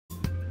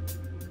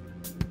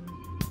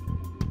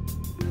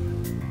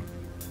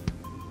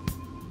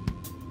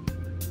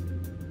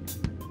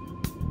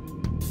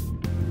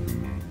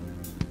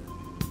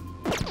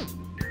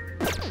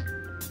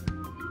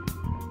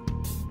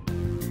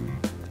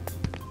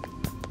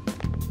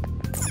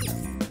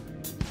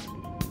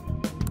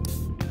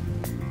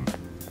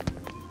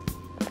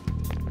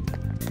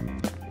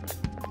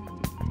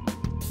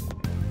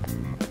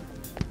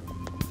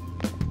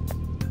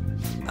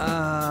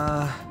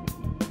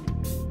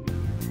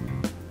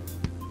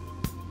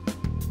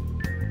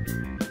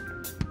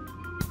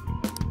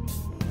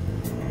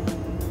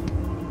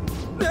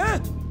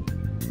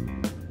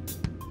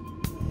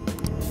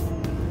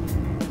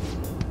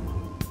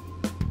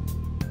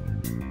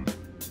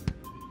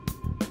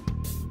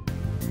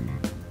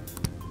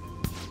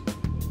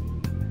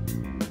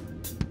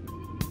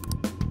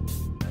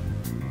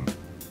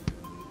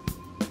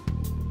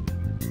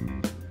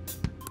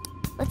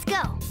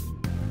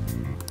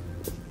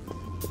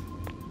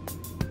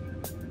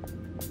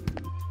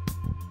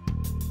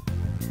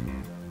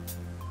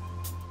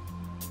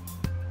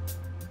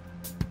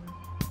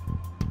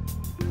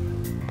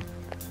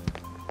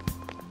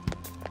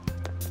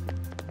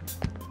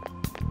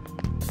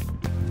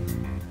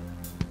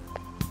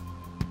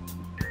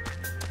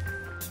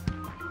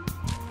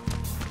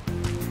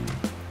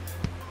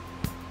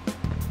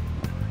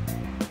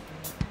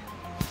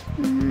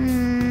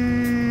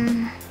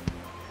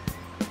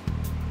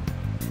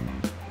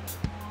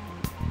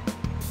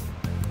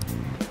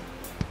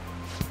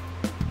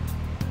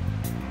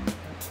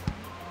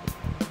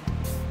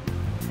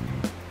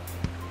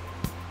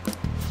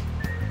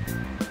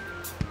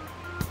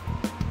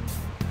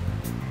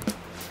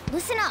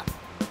Listen up!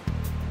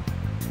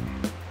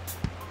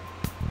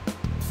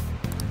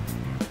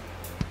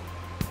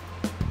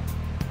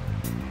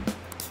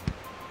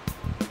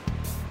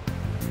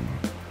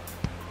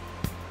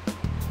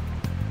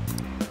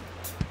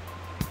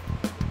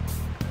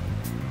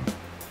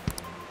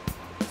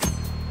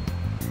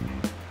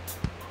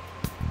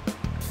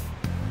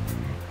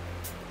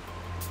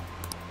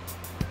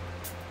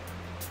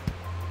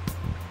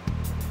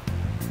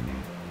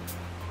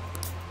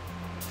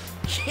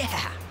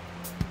 Yeah!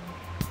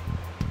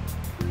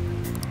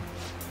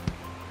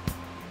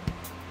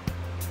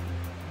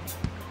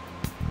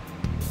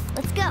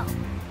 Let's go.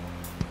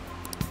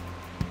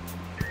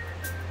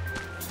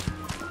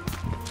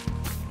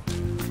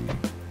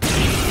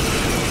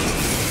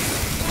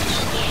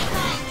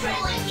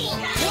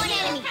 One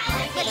enemy.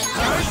 Let's go.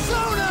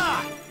 Persona!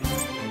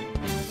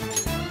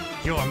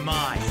 You're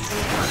mine.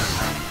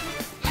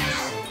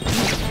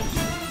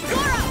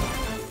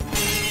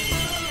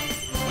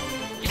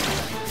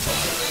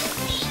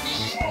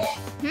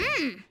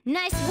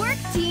 Nice work,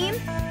 team.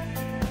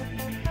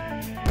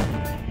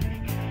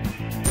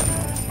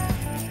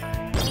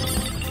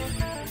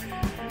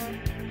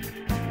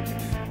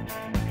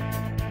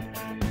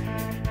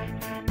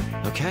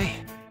 Okay.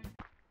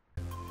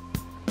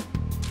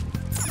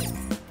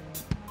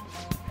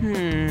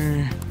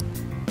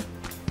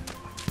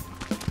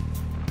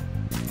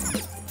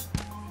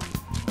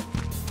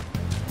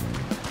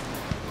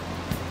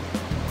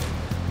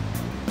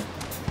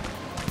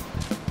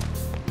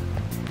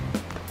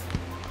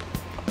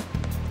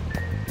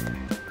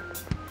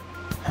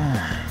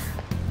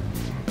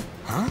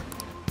 Huh?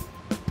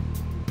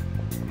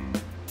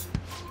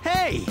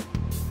 Hey!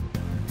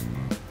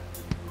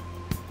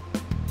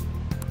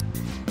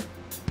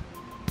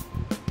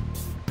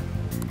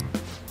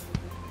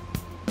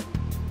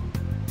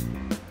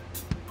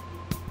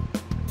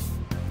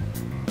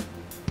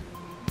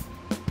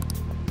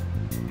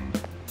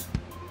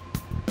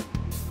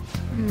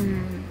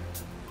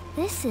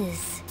 This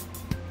is...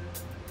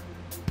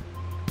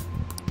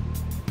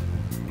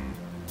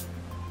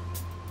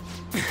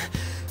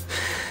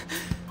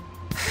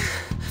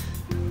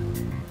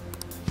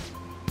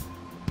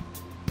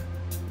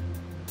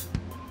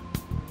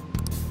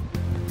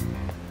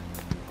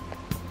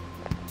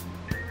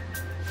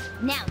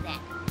 Now then.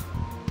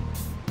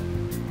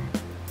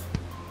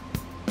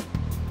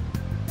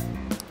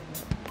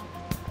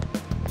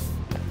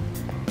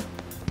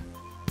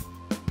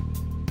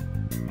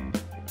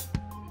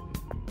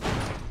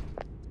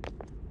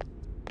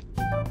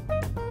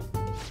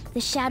 The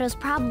shadows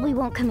probably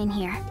won't come in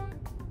here.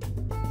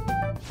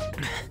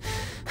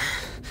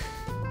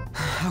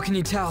 How can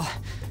you tell?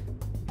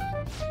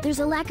 There's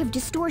a lack of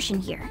distortion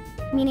here,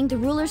 meaning the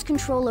ruler's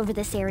control over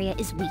this area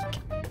is weak.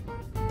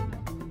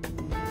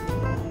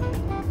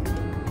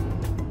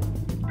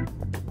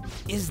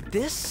 Is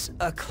this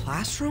a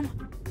classroom?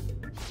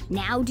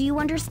 Now do you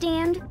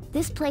understand?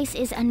 This place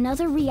is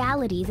another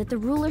reality that the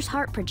ruler's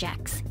heart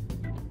projects.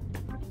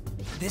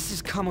 This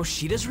is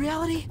Kamoshida's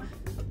reality?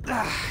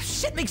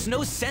 Shit makes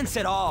no sense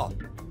at all.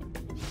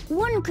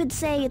 One could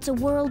say it's a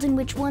world in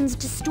which one's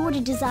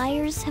distorted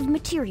desires have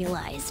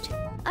materialized.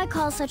 I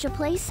call such a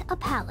place a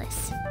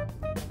palace.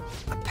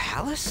 A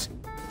palace?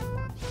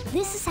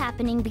 This is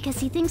happening because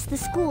he thinks the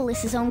school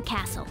is his own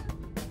castle.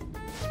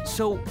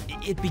 So,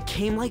 it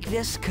became like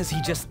this because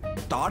he just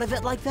thought of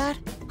it like that?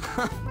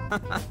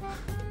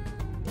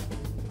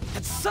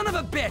 That son of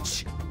a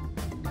bitch!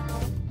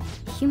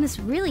 You must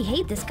really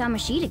hate this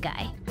Kamoshida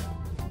guy.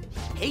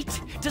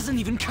 Hate doesn't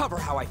even cover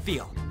how I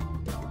feel.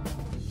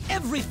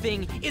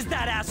 Everything is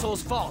that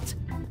asshole's fault!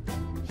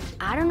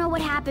 I don't know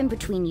what happened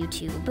between you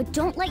two, but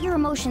don't let your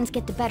emotions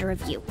get the better of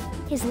you.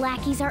 His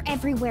lackeys are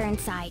everywhere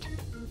inside.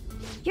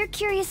 You're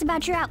curious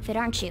about your outfit,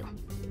 aren't you?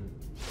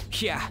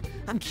 Yeah,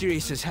 I'm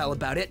curious as hell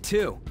about it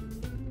too.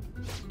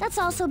 That's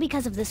also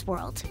because of this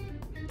world.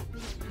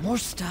 More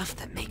stuff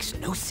that makes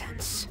no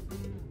sense.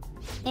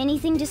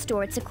 Anything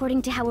distorts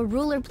according to how a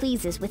ruler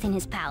pleases within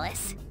his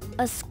palace.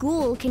 A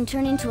school can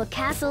turn into a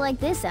castle like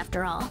this,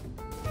 after all.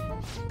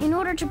 In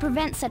order to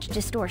prevent such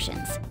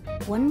distortions,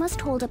 one must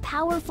hold a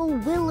powerful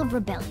will of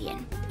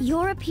rebellion.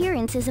 Your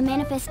appearance is a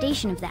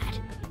manifestation of that.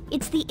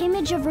 It's the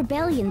image of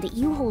rebellion that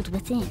you hold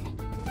within.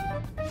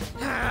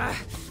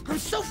 I'm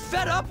so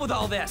fed up with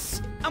all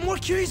this! I'm more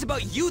curious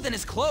about you than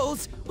his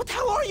clothes! What the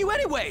hell are you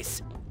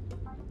anyways?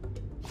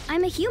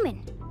 I'm a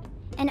human.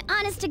 An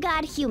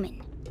honest-to-God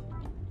human.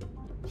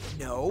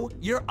 No,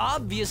 you're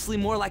obviously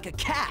more like a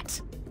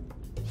cat!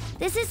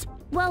 This is,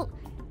 well,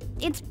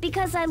 it's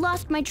because I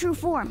lost my true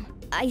form,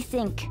 I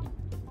think.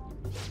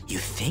 You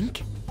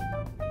think?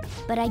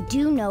 But I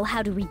do know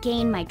how to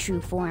regain my true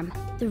form.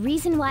 The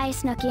reason why I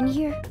snuck in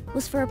here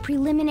was for a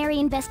preliminary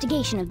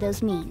investigation of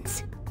those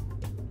means.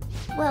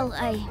 Well,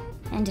 I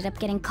ended up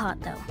getting caught,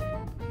 though.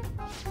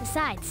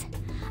 Besides,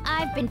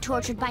 I've been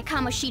tortured by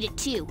Kamoshida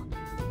too.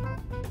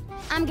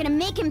 I'm gonna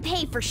make him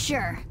pay for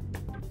sure.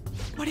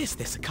 What is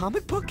this, a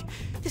comic book?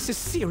 This is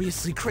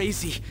seriously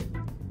crazy.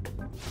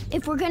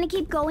 If we're gonna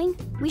keep going,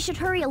 we should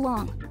hurry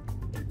along.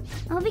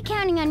 I'll be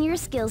counting on your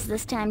skills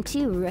this time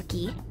too,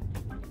 rookie.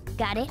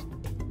 Got it?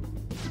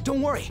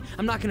 Don't worry,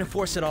 I'm not gonna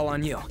force it all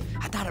on you.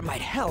 I thought it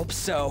might help,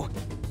 so...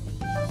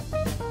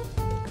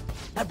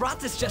 I brought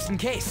this just in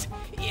case.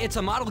 It's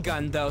a model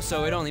gun, though,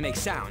 so it only makes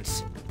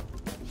sounds.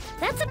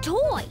 That's a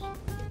toy!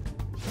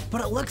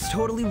 But it looks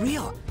totally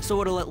real,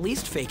 so it'll at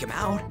least fake him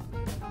out.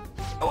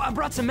 Oh, I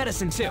brought some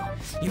medicine, too.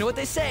 You know what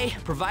they say,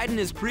 providing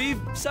is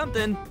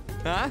something.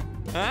 Huh?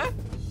 Huh?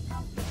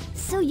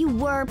 So you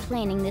were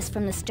planning this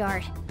from the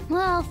start.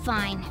 Well,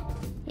 fine.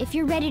 If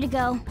you're ready to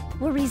go,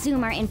 we'll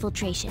resume our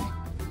infiltration.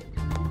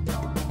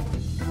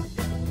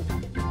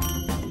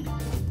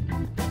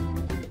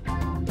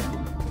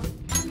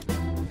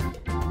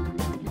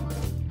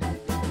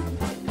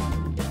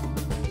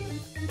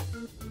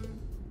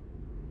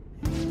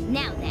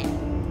 Now then.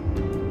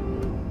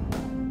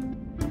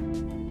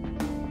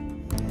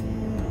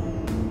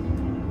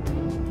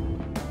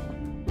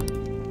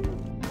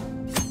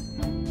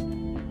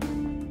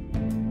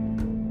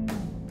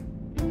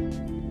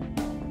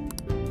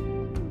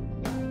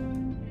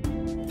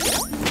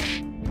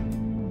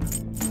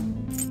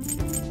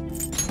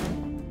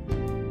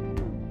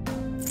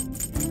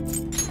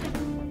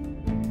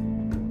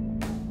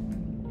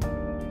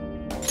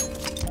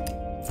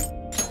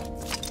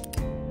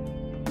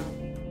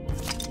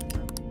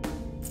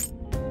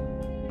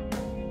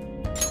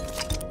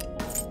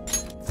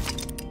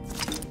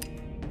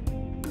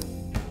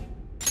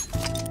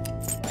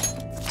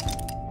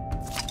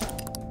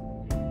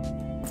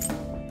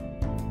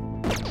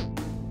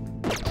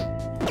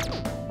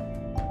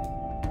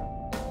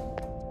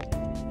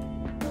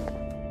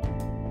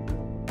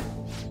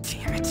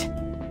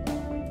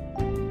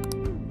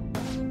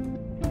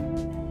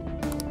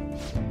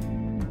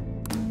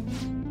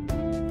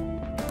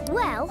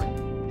 Well...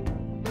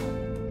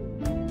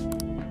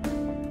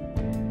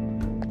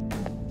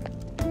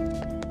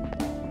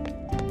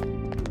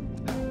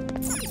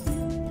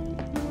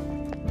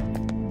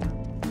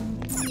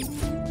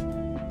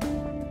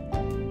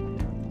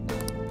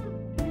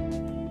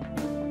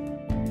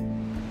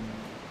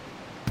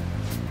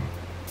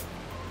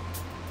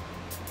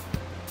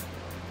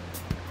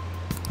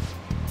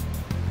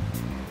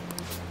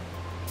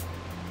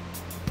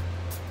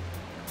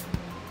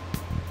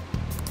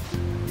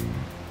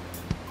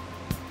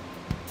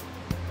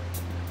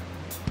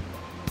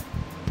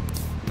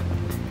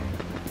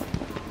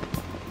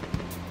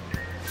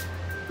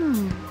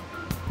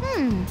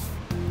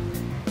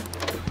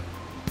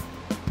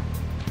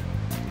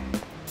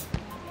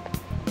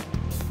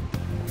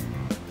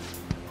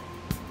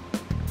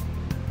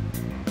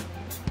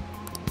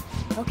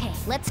 Okay,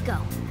 let's go.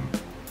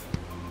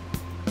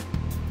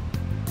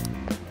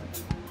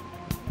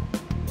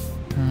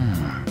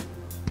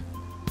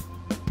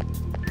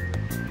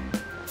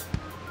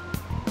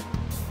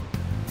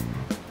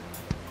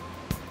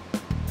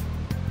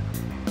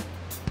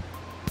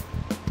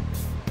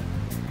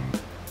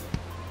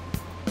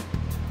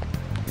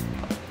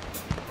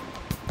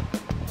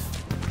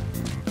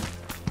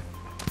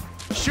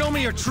 Show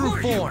me your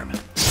true form!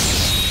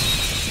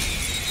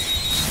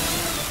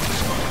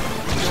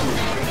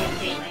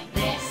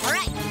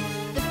 Alright,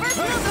 the first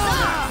move is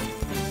off!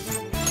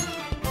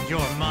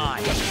 You're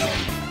mine!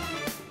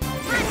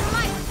 Time for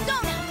my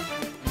persona!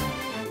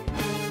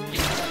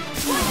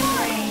 One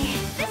more!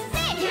 This is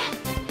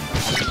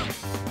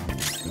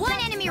it! One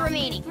enemy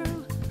remaining.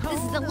 This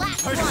is the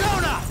last one.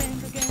 Persona!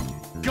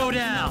 Go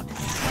down!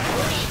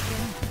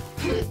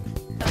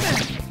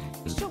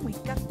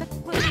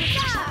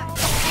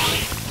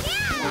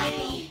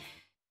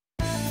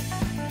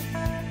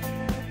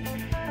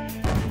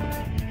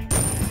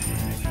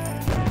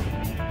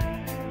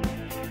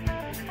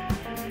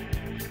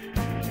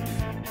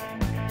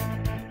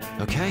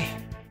 Okay.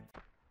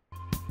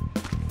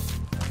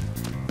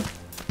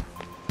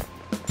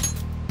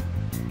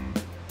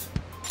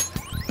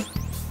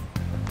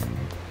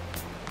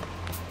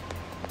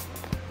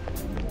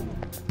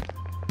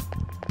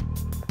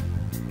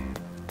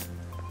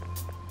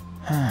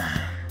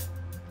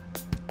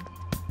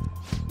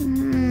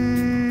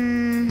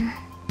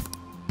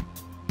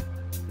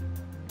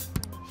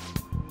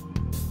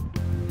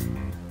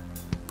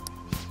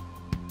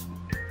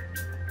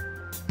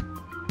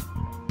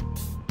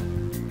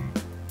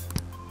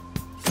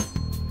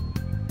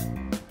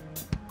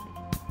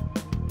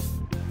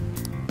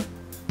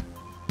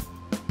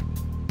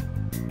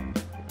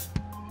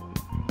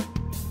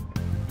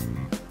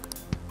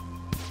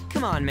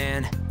 Come on,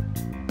 man.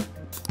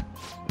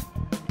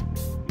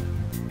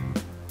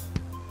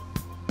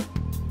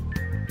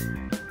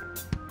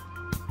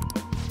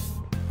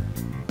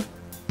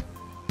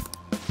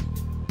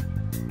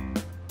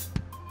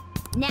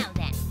 Now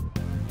then.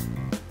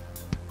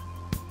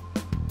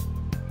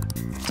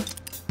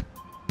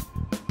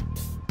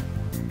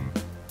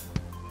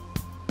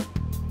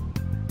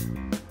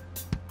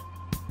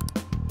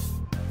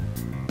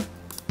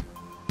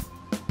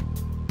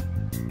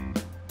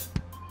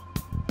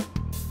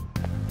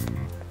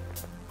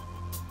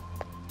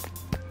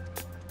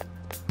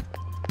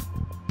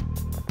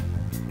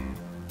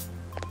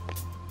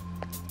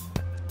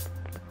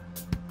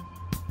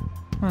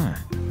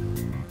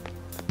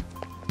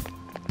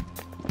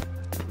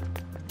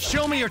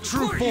 me your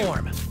true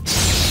form!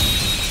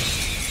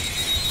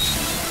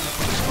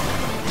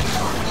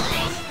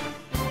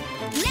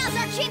 Now's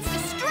our chance to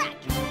strike!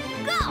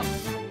 Go!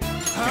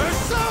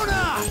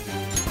 Persona!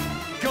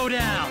 Go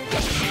down!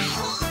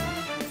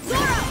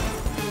 Zoro!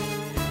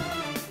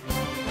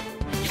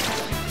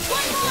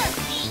 One more!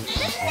 This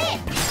is it!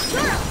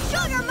 Zoro,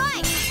 show your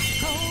might!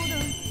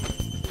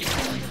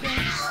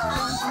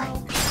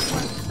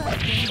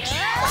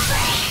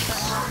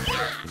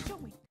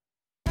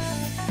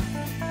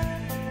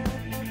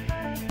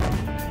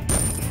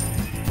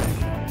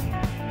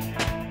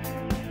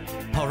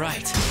 All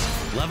right,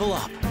 level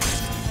up.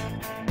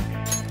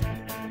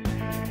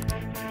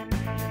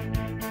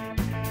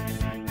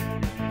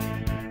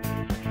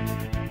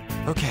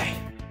 Okay.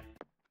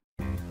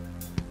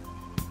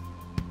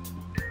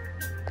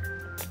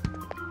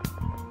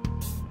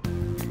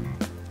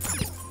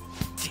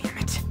 Damn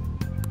it.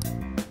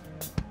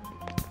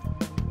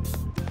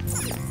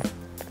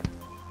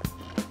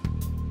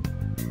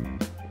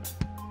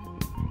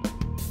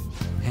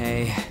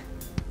 Hey.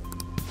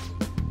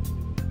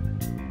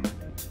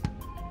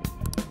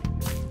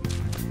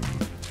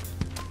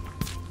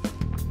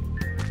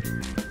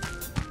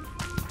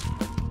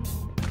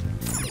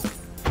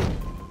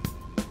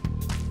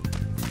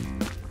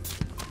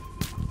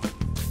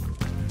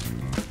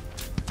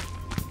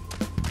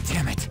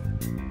 Damn it.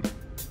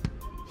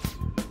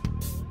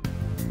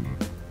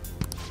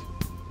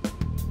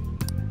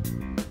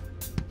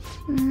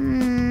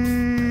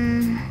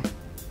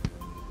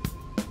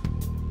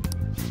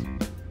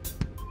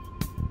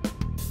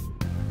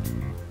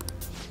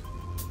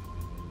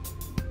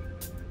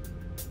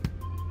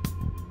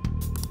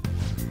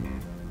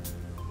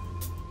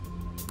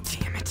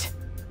 Damn it.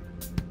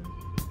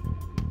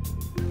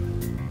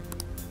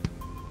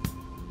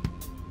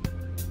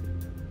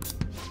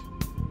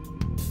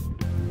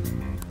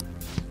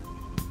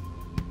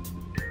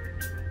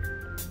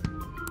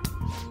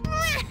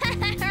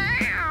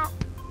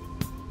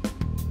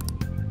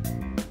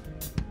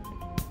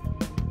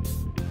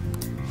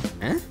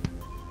 Huh?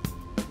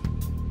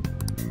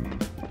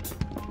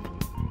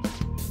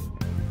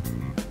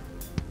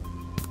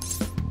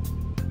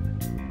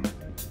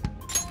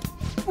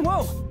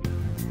 Whoa!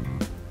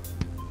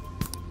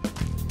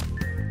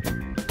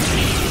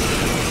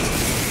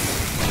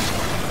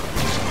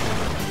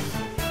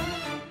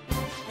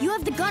 You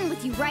have the gun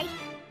with you, right?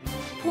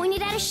 Point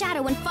it at a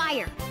shadow and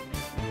fire.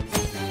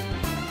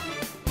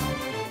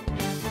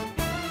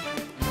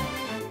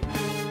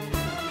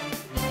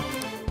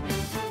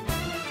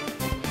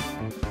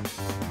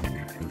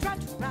 Try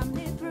to run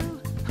me through.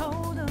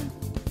 Hold on,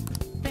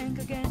 think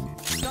again.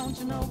 Don't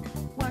you know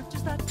what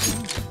just that do?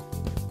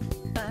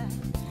 Nice!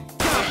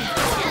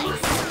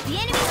 The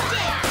enemy's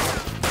dead!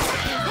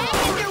 That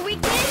is your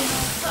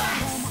weakness!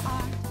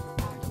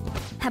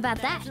 How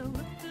about that?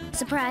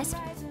 Surprised?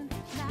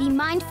 Be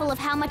mindful of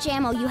how much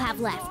ammo you have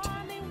left.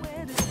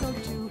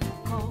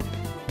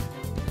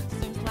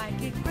 Seems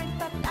like it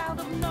crept up out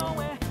of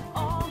nowhere.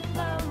 All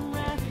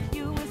around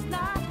you is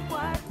not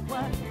what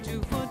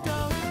you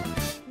foretold.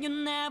 You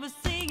never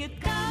see it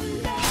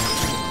come down.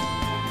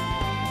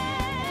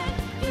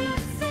 You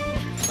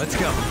see. Let's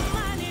go.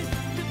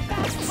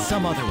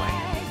 Some other way.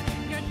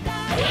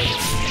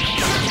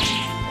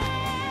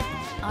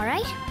 All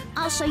right?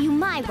 I'll show you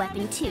my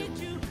weapon, too.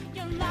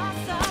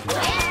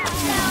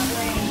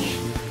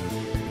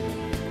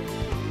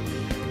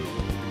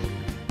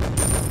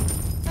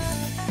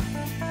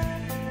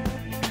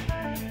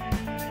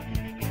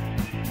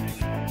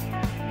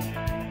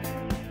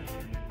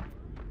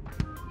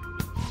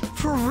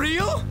 For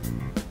real?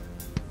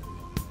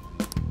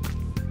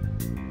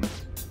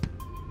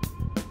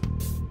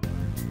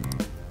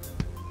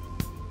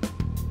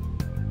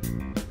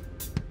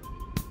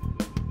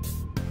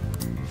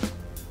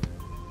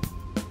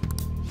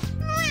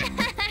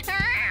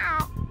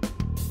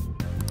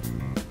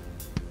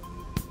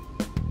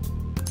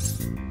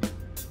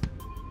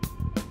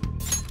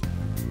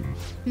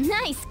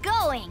 Nice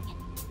going!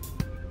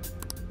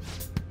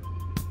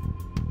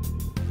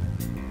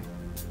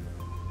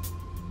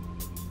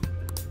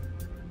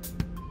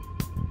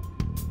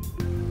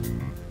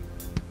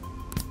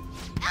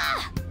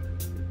 Ah!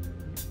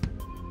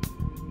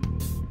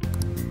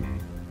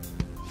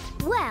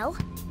 Well...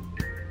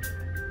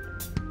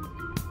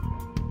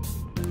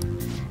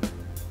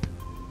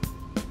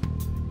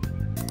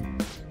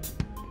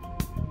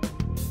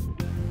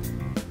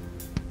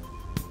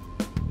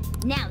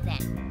 Now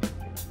then.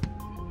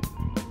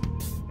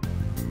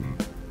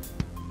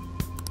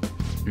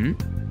 Hmm?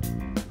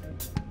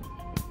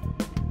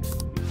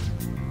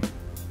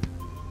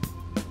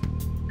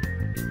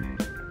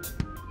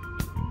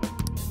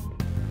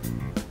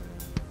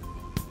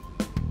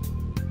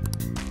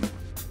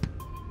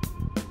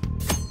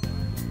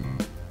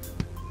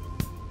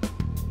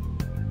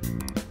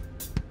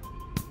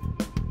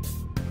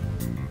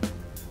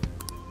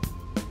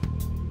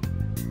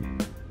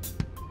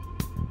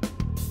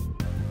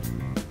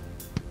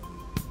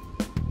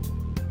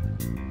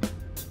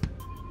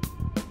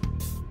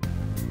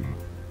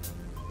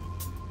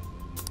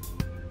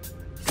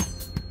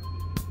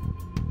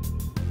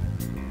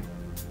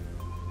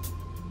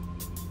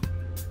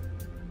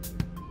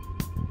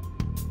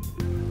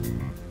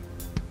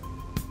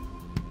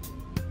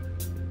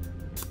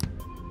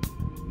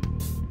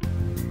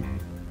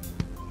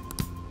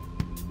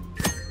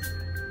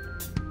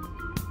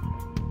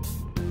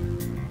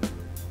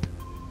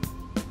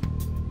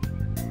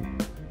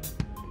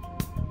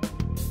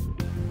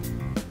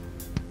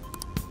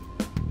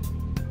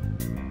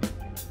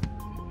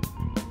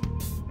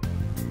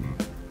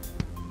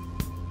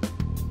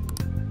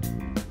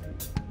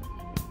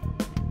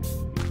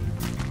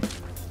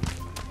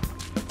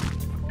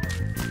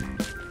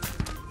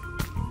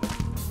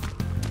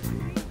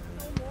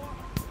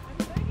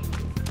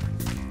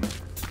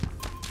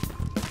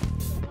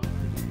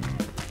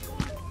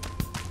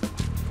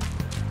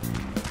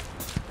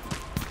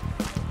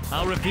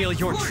 I'll reveal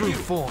your true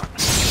form.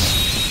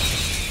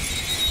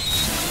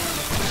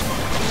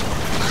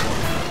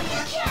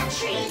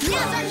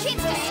 Now's our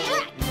chance to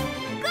strike!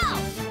 Go!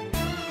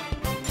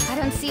 I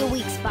don't see a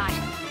weak spot.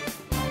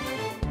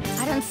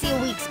 I don't see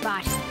a weak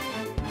spot.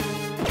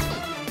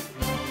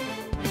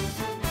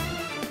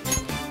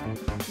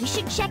 We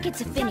should check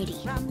its affinity.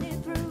 Run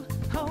it through,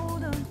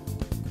 hold on,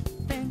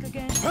 think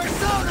again.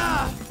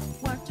 Persona!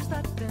 What just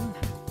happened?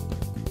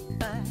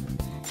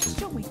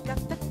 Sure we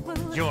got the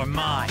clue. You're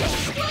mine.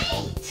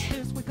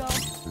 Here we go,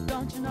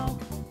 don't you know?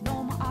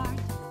 Know my art.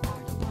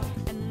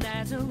 And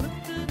as I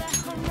look to the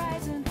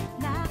horizon,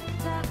 not a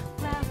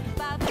cloud,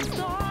 by the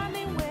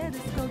stormy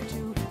weather's go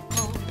to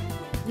cold.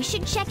 We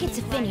should check its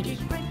affinity.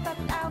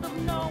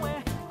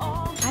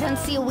 I don't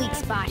see a weak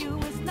spot.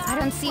 I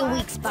don't see a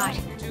weak spot.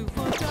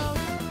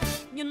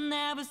 You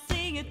never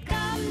see it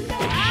come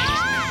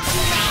down.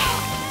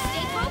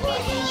 Stay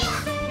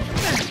focused!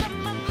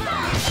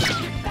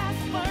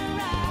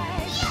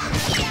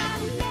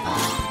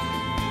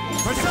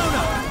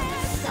 Persona!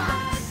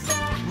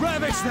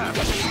 Ravage them!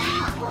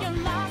 You're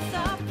not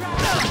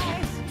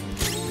surprised.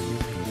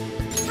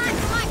 Time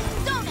for my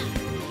persona!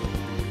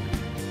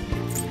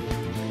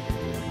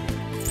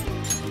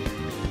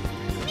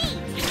 Me!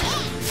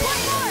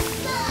 One more!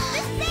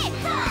 This is it!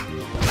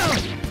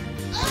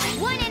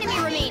 One enemy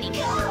remaining.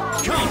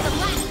 Come! The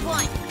last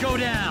one! Go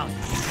down!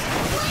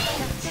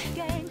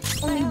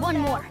 Only one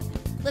more.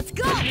 Let's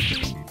go!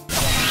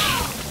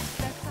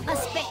 A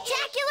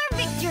spectacular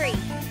victory!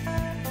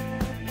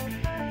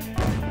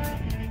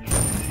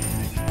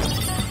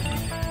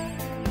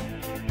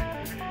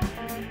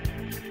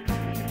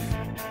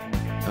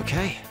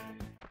 Okay.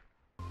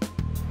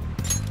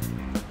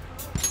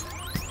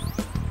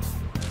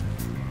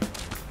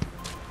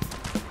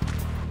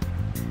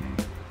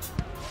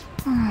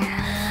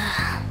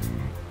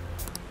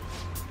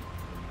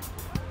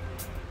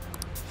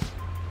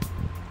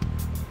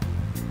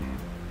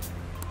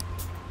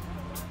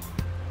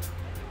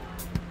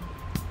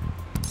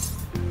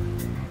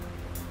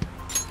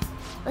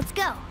 Let's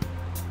go.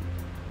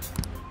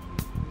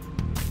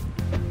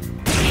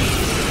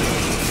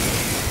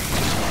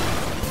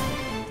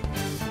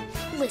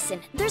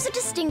 Listen, there's a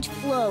distinct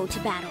flow to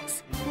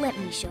battles. Let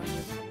me show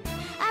you.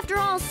 After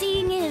all,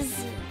 seeing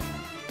is...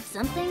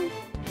 something.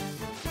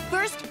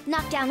 First,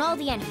 knock down all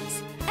the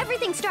enemies.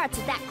 Everything starts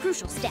at that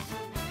crucial step.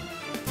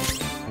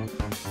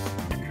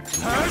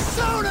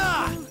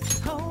 Persona!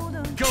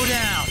 Go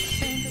down!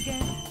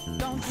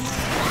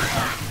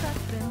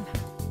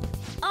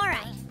 All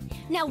right,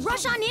 now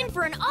rush on in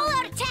for an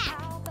all-out attack.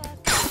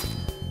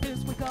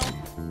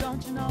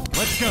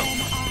 Let's go!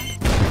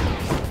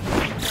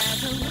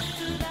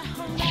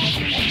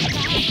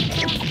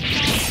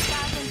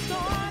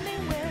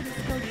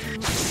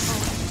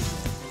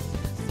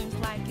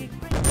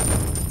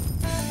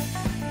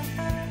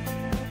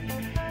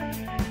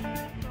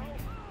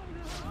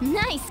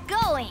 Nice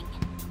going.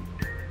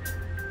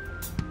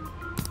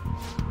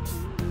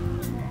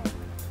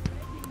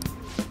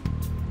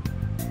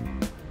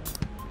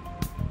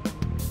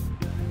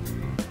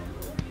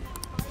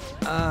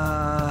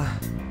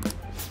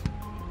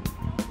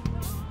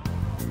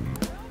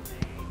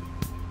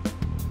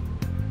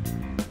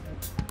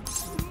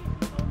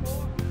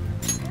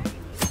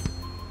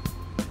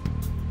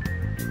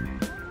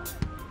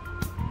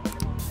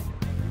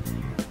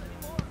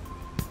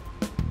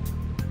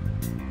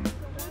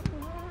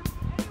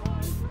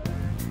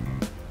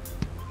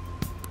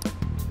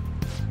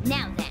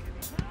 Now then.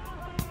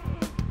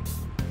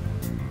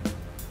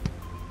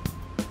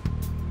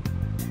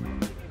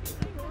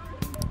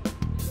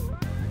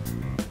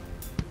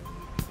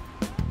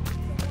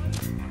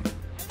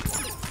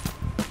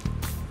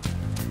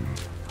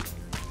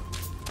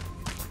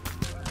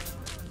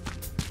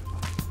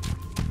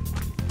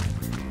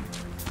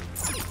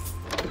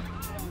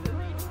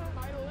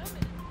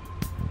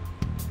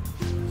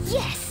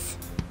 Yes!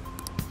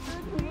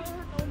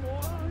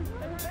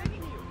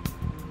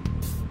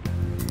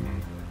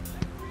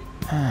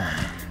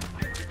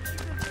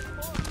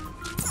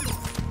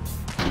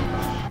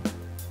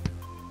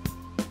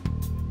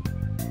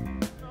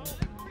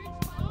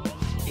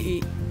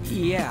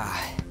 Yeah.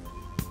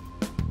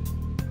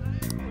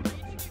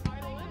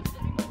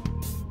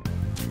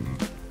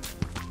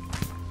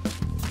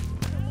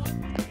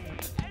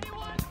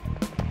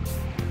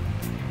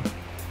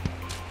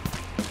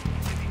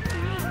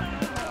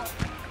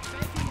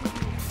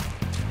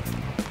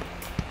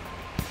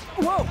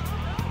 Whoa!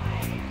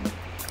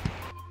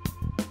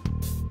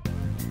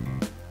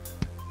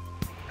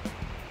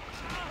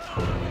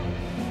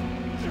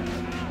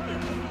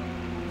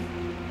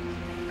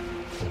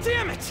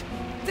 Damn it!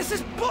 This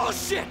is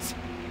bullshit!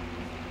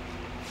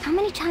 How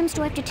many times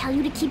do I have to tell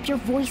you to keep your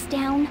voice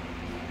down?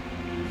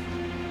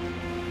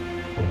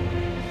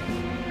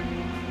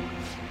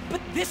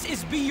 But this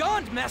is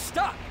beyond messed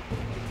up!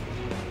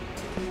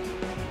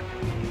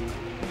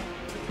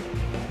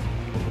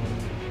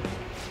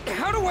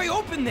 How do I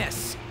open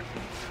this?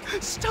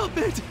 Stop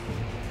it!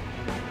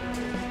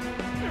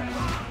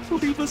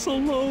 Leave us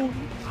alone.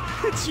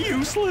 It's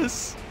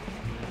useless.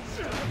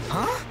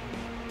 Huh?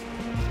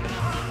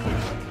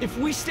 If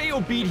we stay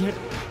obedient,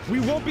 we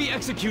won't be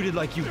executed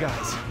like you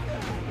guys.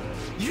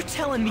 You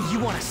telling me you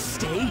want to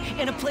stay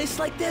in a place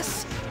like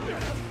this?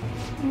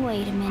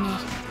 Wait a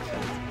minute.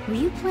 Were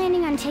you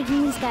planning on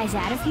taking these guys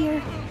out of here?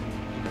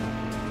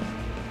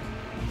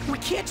 We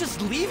can't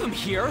just leave him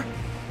here.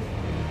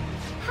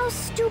 How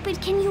stupid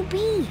can you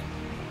be?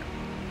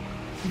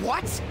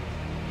 What?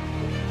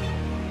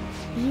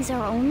 These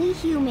are only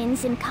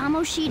humans in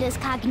Kamoshida's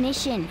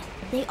cognition.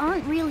 They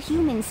aren't real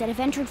humans that have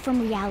entered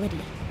from reality.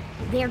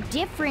 They're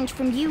different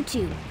from you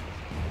two.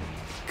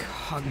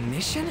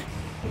 Cognition?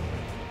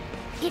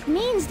 It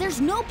means there's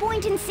no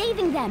point in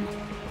saving them.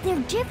 They're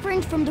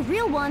different from the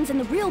real ones in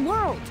the real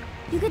world.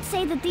 You could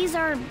say that these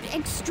are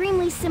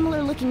extremely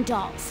similar looking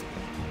dolls.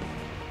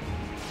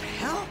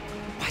 Hell?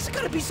 Why's it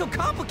gotta be so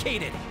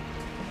complicated?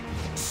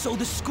 So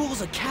the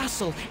school's a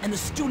castle and the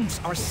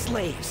students are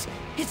slaves.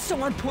 It's so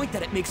on point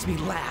that it makes me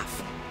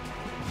laugh.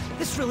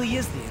 This really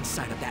is the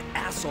inside of that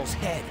asshole's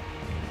head.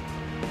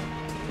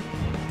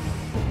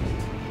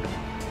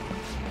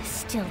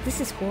 Still, this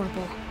is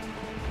horrible.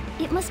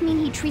 It must mean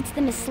he treats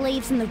them as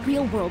slaves in the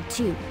real world,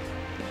 too.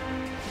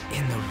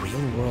 In the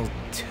real world,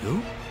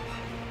 too?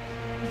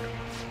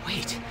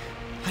 Wait,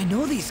 I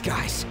know these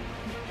guys.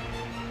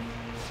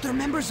 They're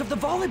members of the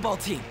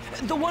volleyball team,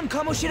 the one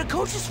Kamoshida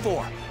coaches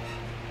for.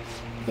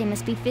 They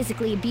must be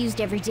physically abused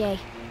every day.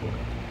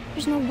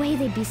 There's no way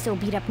they'd be so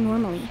beat up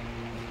normally.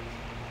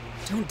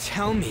 Don't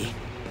tell me.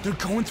 They're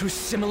going through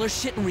similar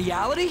shit in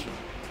reality?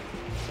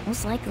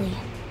 Most likely.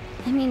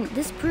 I mean,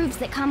 this proves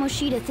that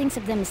Kamoshida thinks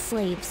of them as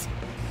slaves.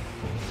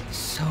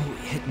 So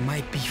it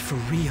might be for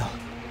real.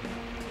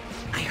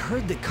 I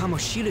heard that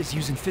Kamoshida's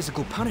using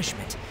physical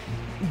punishment.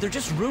 They're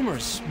just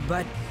rumors,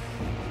 but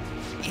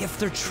if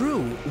they're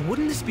true,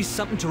 wouldn't this be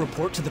something to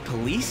report to the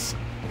police?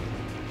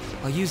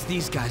 I'll use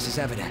these guys as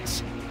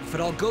evidence. If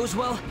it all goes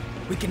well,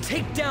 we can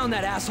take down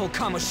that asshole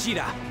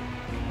Kamoshida.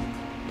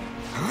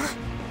 Huh?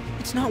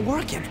 It's not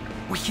working.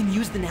 We can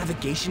use the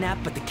navigation app,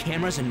 but the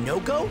camera's a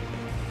no-go?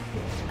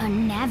 A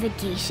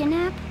navigation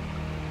app?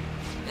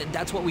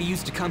 That's what we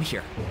used to come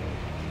here.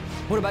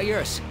 What about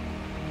yours?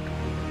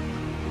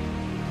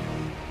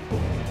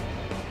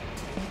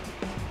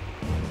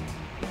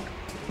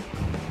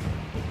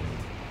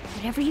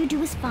 Whatever you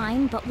do is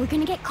fine, but we're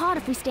gonna get caught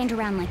if we stand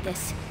around like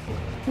this.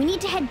 We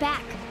need to head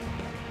back.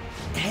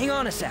 Hang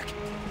on a sec.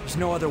 There's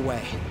no other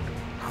way.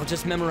 I'll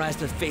just memorize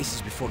their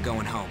faces before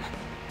going home.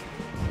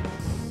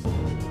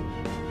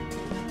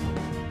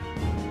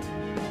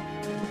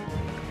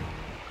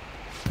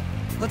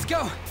 Let's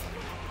go!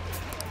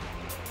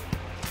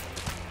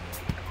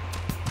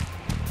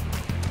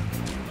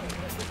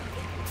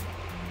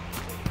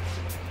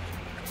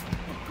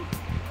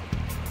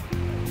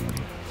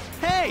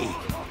 Hey!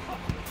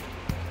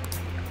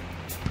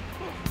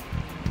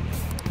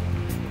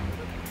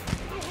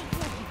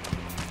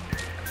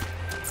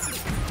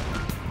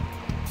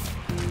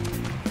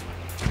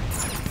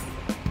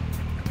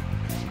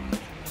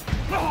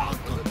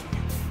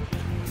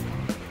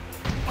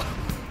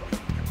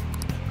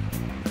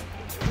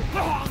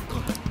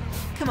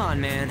 Come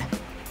on, man.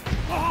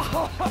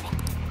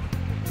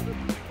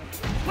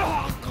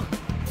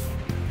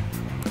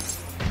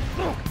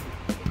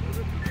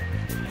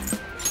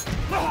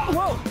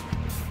 Whoa!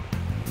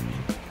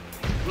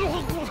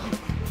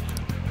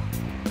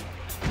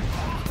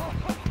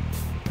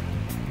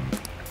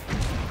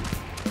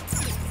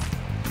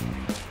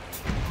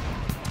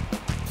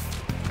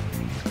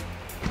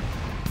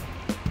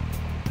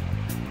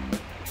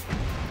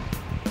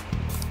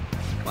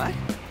 What?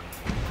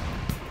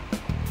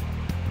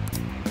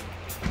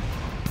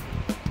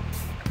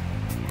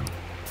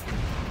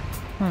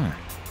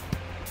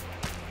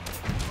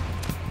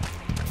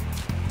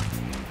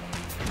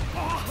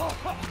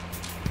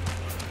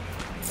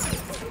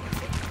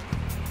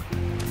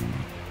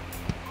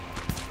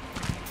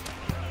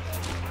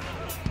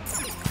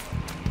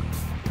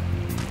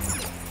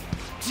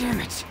 Damn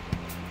it!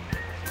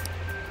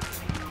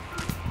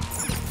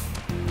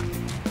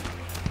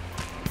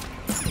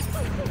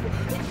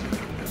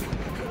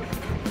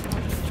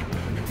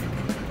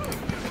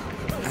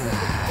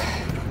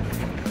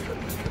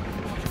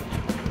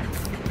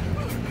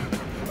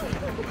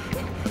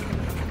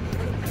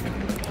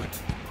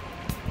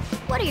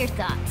 What are your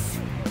thoughts?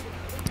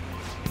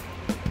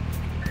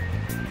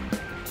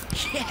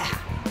 Yeah!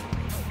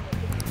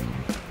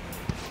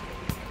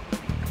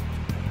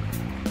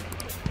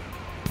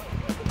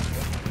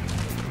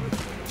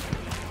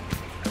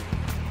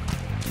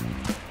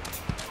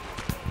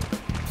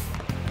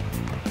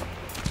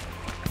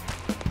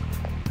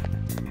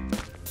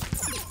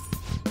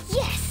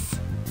 Yes!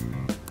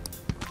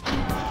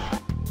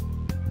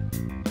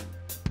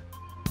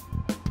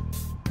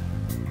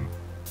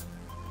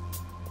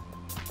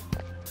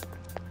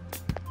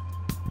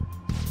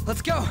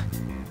 Let's go!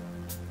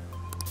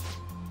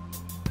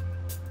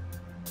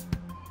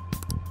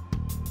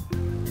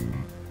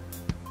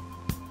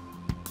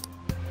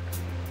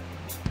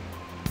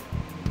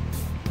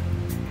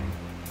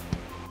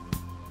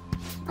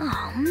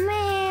 Oh,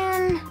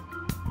 man.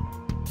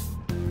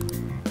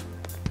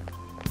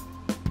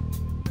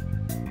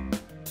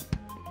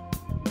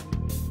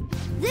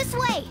 This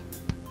way!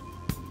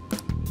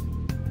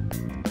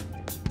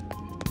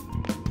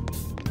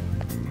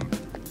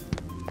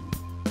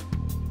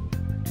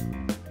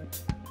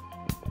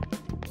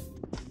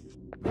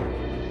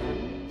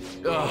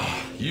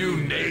 Ugh, you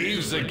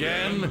knaves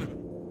again?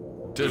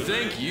 To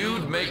think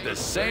you'd make the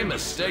same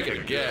mistake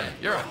again.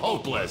 You're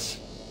hopeless.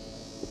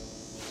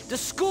 The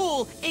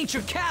school ain't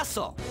your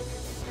castle.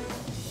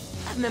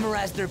 I've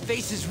memorized their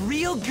faces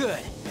real good.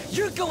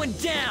 You're going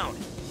down!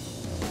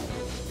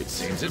 It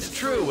seems it's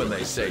true when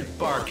they say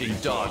barking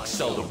dogs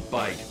seldom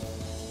bite.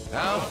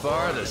 How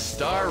far the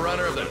star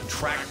runner of the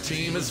track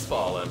team has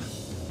fallen.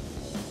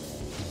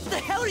 What the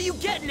hell are you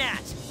getting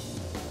at?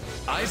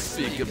 I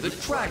speak of the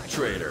track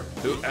trader,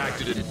 who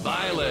acted in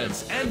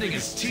violence, ending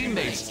his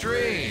teammates'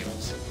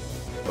 dreams.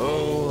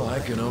 Oh, I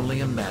can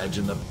only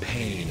imagine the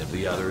pain of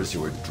the others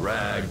who were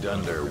dragged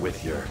under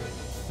with your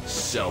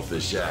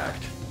selfish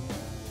act.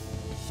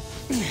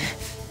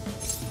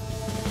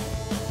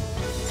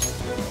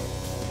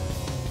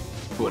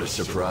 What a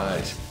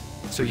surprise.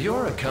 So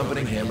you're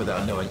accompanying him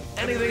without knowing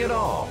anything at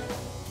all.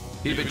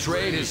 He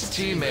betrayed his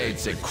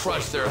teammates and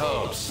crushed their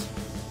hopes.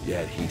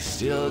 Yet he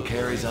still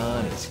carries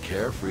on as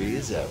carefree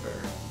as ever.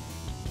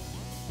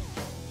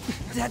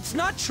 That's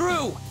not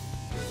true!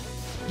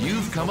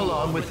 You've come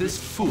along with this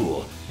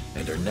fool,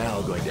 and are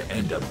now going to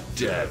end up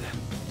dead.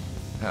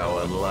 How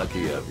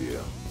unlucky of you.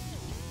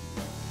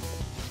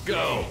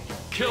 Go!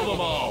 Kill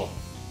them all!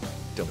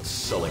 Don't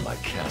sully my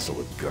castle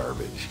with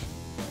garbage.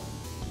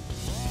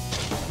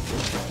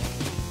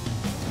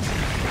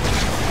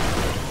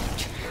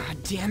 God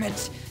damn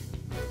it!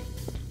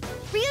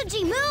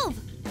 Ryuji, move!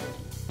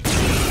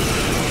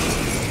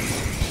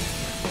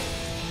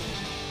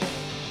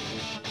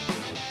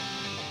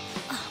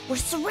 We're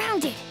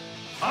surrounded!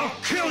 I'll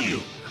kill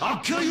you! I'll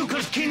kill you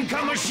because King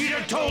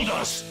Kamoshida told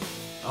us!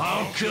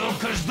 I'll kill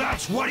because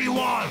that's what he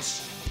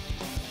wants!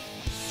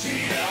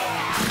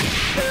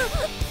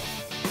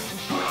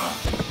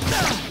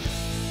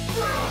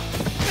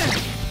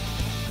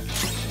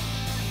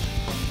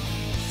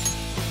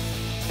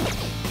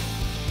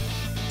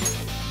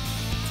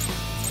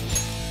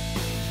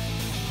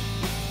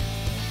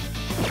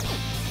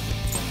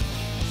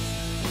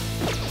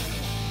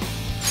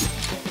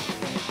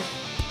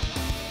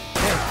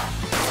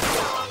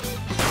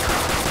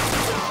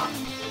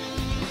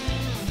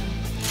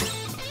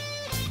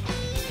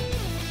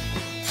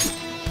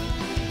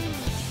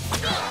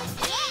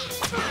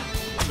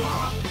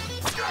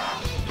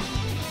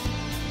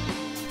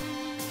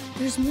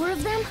 There's more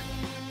of them?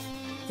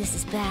 This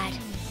is bad.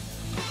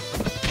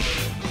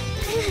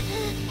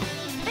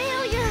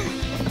 Failure!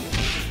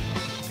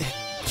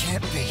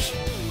 Can't be.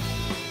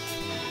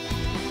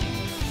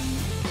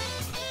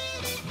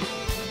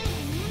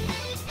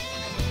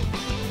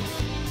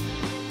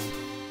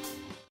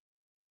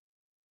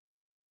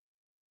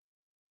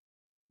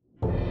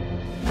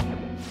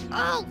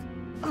 Oh!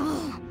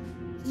 Oh!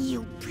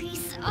 You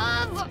piece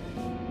of...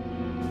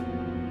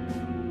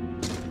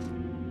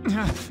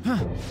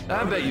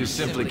 I bet you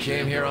simply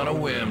came here on a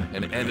whim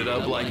and ended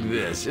up like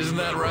this, isn't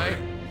that right?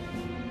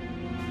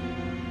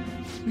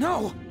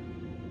 No!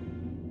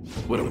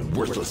 What a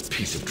worthless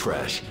piece of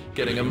trash,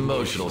 getting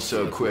emotional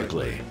so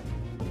quickly.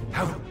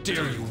 How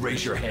dare you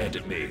raise your hand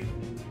at me?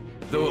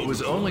 Though it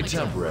was only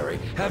temporary,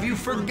 have you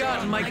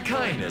forgotten my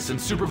kindness in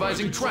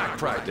supervising track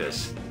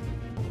practice?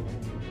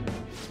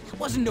 It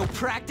wasn't no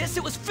practice,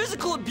 it was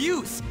physical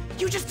abuse!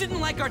 You just didn't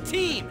like our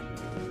team!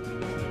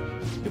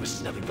 It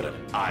was nothing but an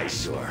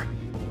eyesore.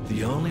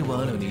 The only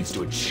one who needs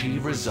to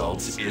achieve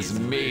results is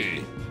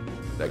me.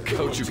 That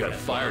coach who got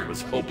fired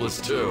was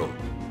hopeless too.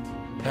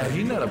 Had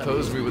he not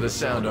opposed me with a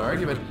sound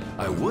argument,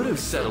 I would have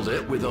settled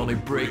it with only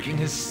breaking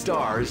his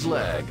star's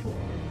leg.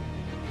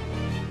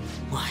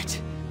 What?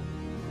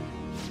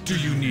 Do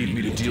you need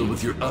me to deal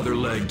with your other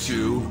leg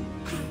too?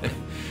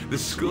 The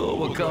school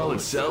will call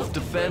it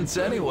self-defense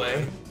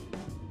anyway.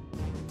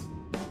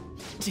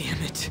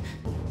 Damn it.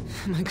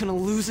 Am I gonna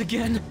lose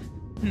again?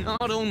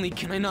 Not only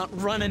can I not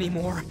run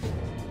anymore,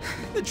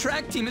 the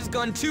track team is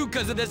gone too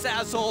because of this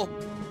asshole!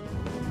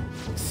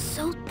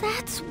 So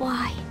that's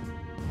why.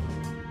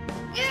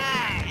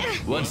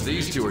 Once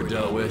these two are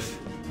dealt with,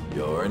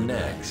 you're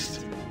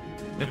next.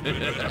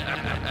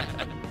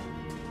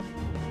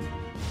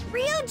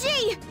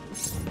 Ryuji!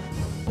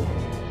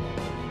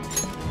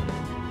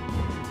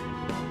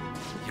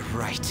 You're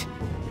right.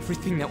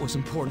 Everything that was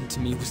important to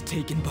me was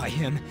taken by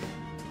him.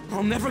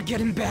 I'll never get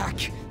him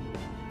back.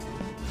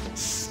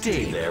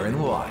 Stay there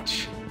and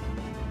watch.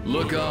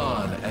 Look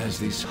on as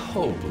these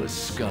hopeless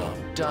scum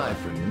die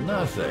for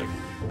nothing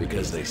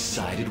because they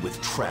sided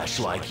with trash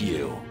like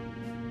you.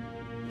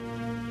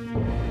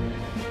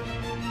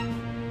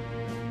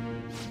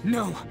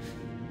 No,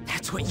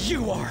 that's what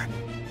you are.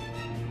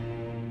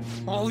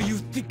 All you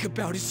think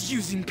about is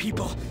using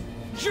people.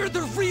 You're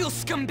the real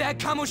scumbag,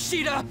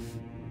 Kamoshida!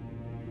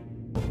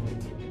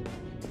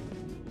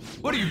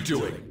 What are you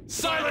doing?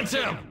 Silence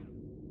him!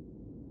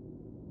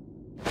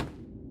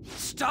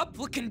 Stop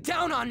looking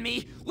down on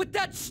me with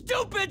that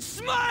stupid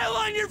smile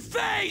on your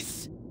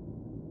face!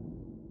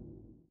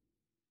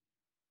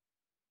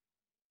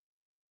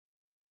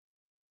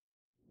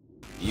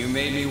 You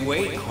made me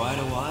wait quite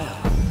a while.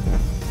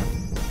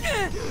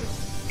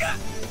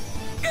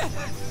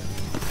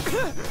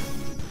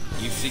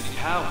 You seek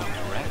power,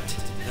 correct?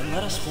 Then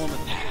let us form a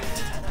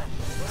pact.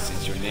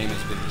 Since your name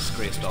has been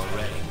disgraced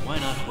already, why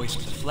not hoist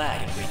the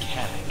flag and wreak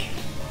havoc?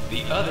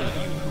 The other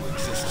you who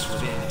exists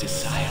within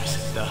desires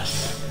it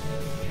thus.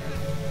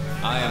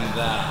 I am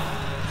thou,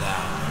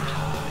 thou art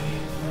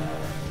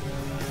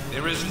I.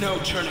 There is no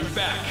turning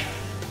back.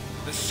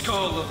 The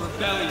skull of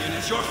rebellion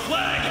is your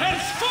flag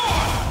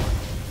henceforth!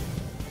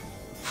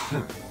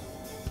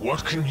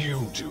 What can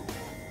you do?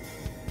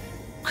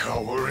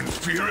 Cower in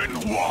fear and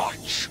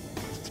watch!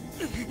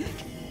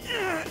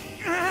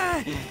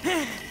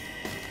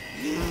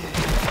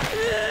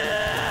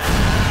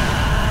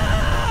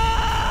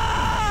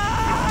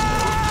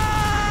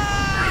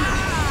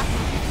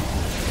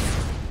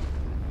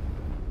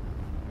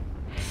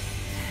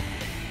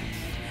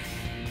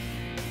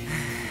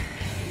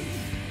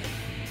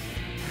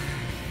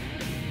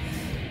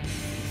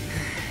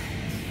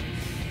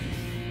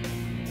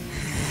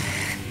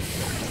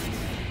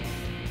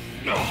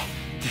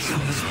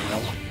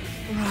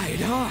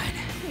 Right on.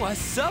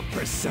 What's up,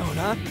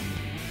 Persona?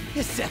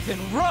 This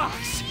effing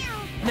rocks!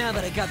 Now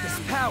that I got this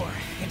power,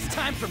 it's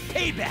time for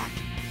payback!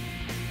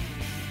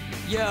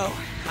 Yo,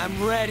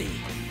 I'm ready.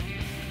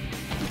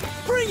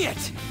 Bring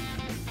it!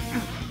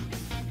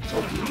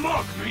 Don't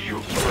mock me,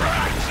 you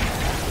brat!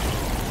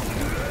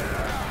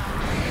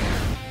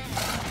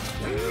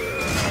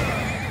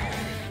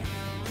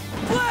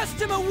 Blast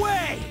him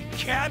away,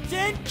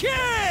 Captain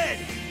Kidd!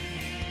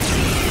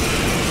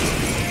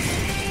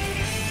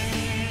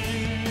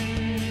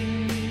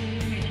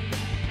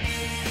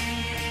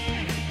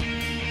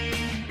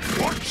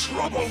 What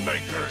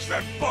troublemakers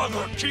that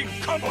bother King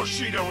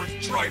Kamoshida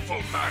with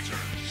trifle matters?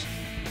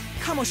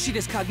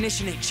 Kamoshida's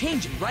cognition ain't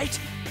changing, right?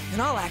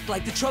 Then I'll act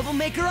like the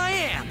troublemaker I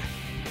am.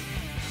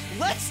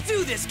 Let's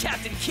do this,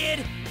 Captain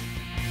Kidd!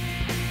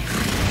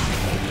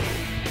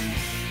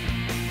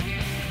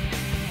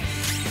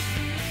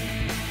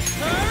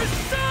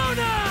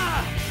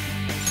 Persona!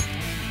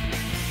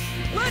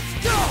 Let's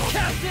go,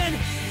 Captain!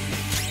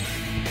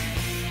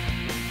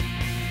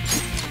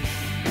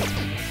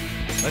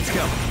 Let's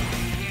go.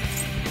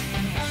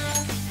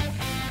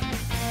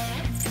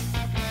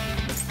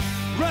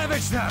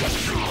 Ravage them!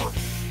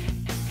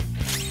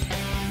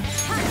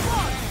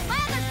 Hardcore! My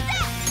other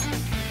step!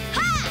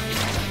 Ha!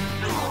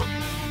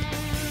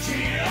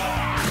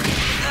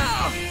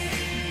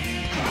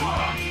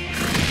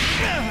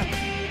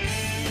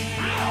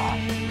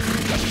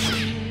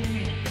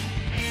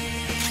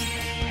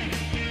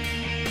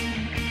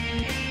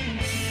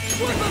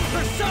 Whoop 'em,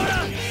 Persona!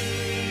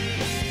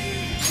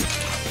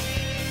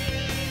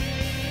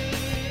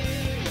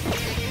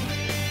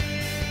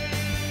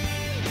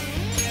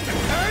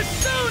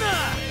 Persona!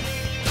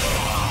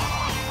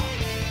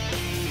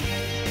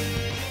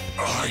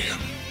 I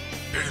am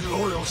a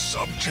loyal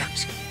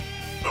subject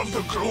of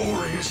the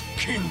glorious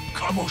King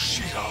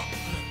Kamoshida.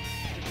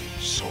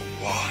 So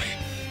why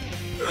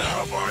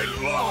have I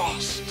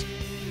lost?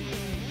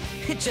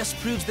 It just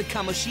proves that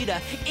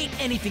Kamoshida ain't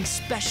anything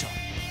special.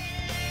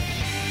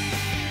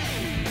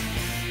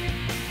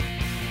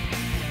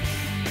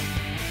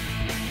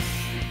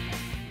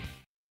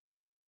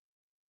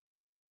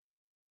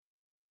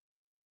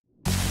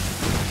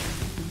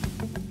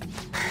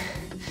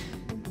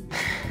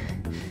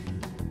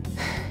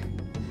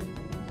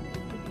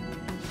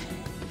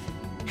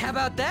 How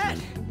about that?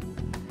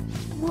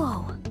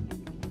 Whoa.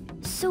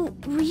 So,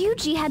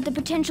 Ryuji had the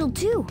potential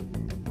too.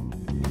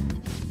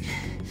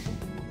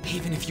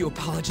 Even if you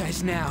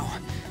apologize now,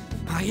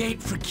 I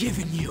ain't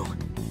forgiving you.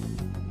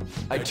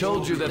 I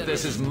told you that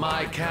this is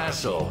my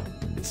castle.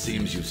 It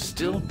seems you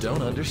still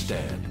don't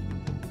understand.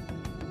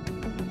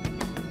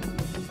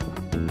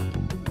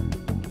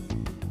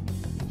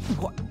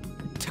 What?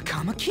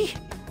 Takamaki?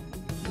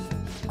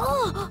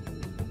 Oh!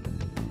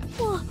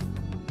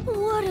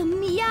 What a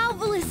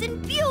meowvelous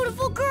and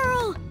beautiful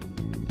girl!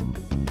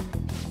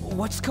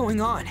 What's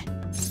going on?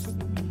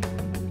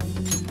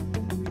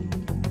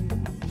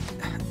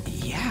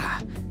 Yeah,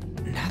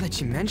 now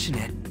that you mention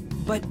it.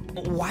 But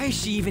why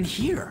is she even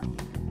here?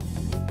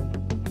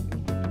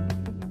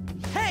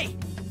 Hey!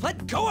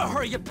 Let go of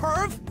her, you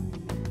perv!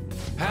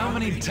 How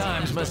many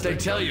times must I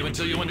tell you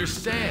until you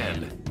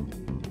understand?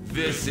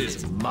 This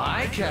is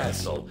my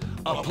castle,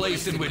 a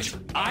place in which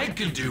I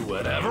can do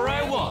whatever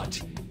I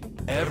want.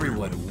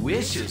 Everyone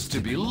wishes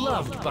to be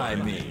loved by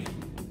me.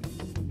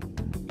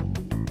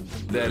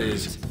 That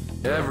is,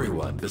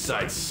 everyone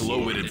besides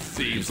slow-witted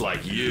thieves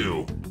like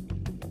you.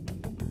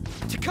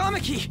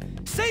 Takamaki,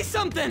 say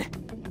something!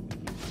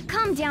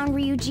 Calm down,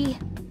 Ryuji.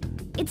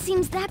 It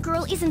seems that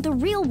girl isn't the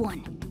real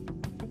one.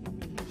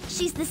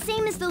 She's the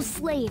same as those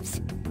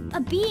slaves. A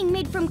being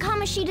made from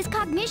Kamoshida's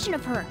cognition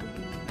of her.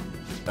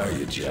 Are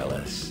you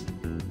jealous?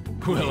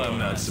 Well, I'm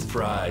not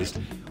surprised.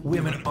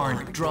 Women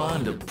aren't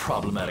drawn to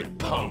problematic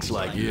punks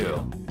like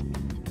you.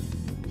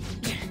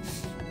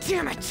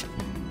 Damn it!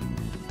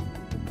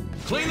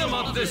 Clean them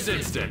up this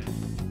instant!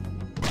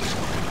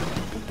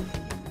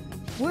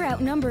 We're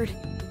outnumbered.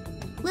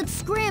 Let's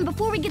scram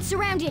before we get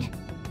surrounded.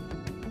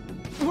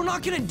 We're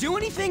not gonna do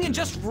anything and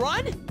just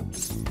run?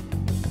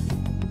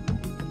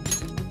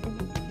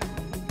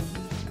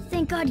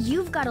 Thank God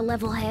you've got a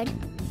level head.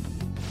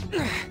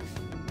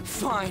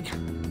 Fine.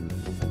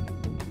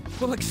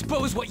 We'll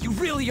expose what you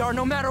really are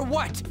no matter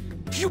what.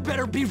 You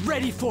better be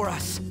ready for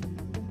us.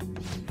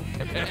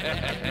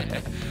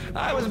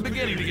 I was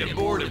beginning to get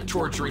bored of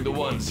torturing the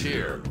ones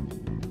here.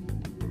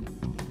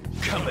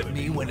 Come at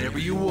me whenever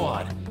you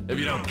want, if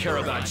you don't care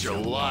about your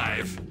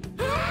life.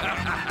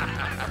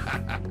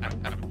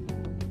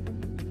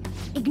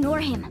 Ignore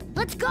him.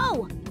 Let's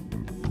go!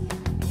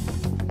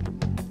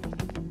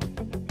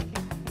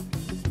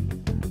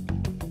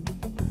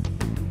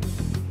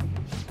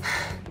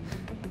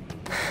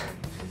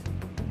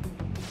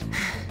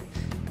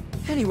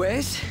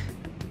 Anyways,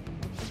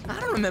 I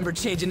don't remember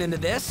changing into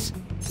this.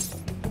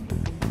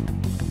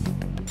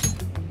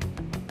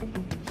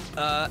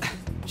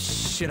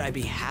 Should I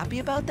be happy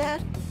about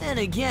that? And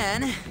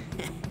again,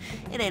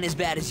 it ain't as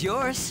bad as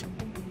yours.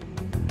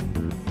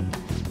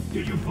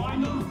 Did you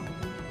find them?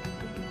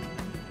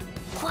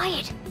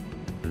 Quiet.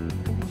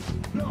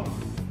 No.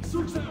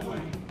 Search that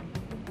way.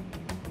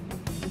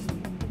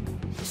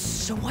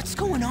 So what's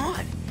going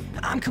on?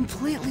 I'm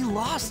completely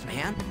lost,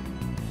 man.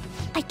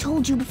 I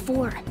told you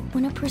before,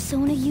 when a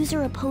Persona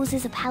user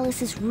opposes a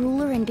palace's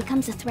ruler and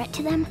becomes a threat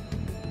to them,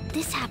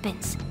 this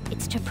happens.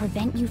 It's to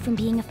prevent you from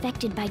being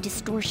affected by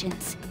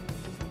distortions.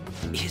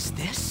 Is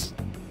this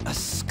a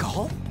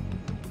skull?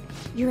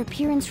 Your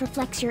appearance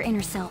reflects your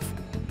inner self.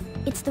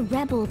 It's the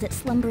rebel that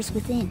slumbers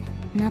within,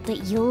 not that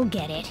you'll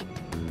get it.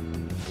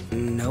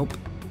 Nope.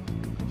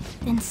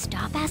 Then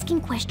stop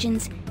asking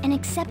questions and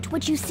accept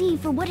what you see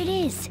for what it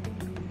is.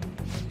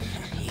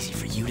 Easy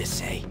for you to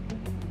say.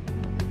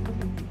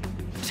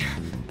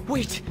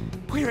 Wait,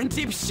 we're in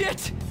deep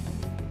shit!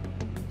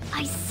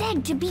 I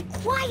said to be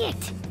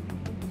quiet!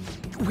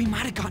 We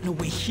might have gotten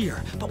away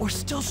here, but we're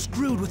still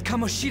screwed with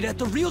Kamoshida at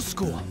the real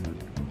school.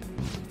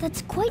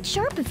 That's quite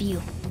sharp of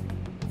you.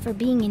 For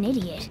being an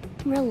idiot.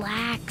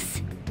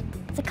 Relax.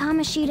 The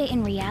Kamoshida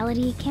in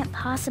reality can't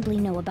possibly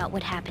know about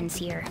what happens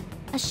here.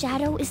 A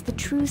shadow is the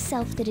true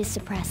self that is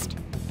suppressed.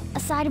 A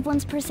side of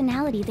one's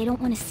personality they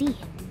don't want to see.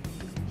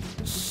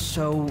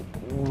 So,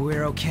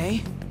 we're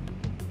okay?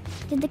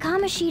 Did the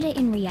Kamoshida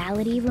in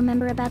reality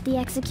remember about the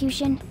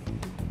execution?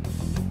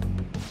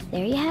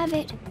 There you have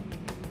it.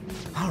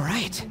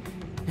 Alright.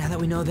 Now that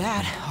we know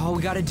that, all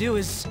we gotta do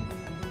is...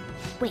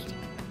 Wait.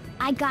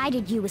 I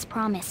guided you as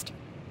promised.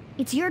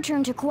 It's your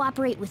turn to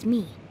cooperate with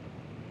me.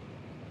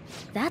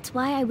 That's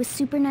why I was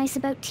super nice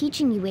about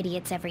teaching you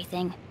idiots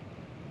everything.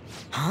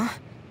 Huh?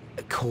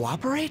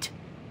 Cooperate?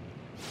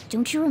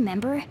 Don't you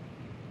remember?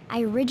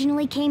 I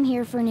originally came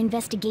here for an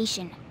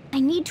investigation. I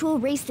need to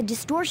erase the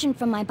distortion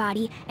from my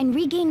body and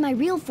regain my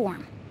real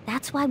form.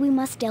 That's why we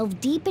must delve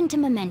deep into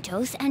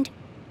mementos and...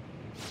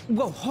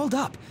 Whoa, hold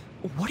up.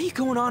 What are you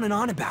going on and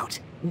on about?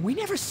 We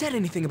never said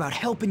anything about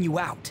helping you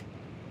out.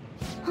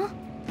 Huh?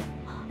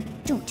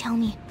 Don't tell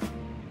me.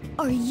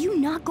 Are you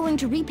not going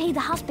to repay the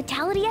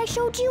hospitality I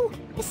showed you?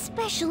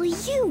 Especially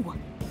you!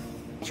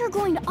 You're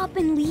going to up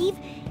and leave,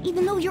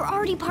 even though you're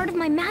already part of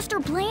my master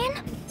plan?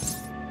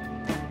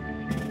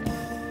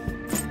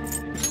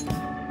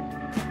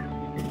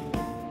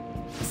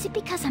 Is it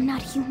because I'm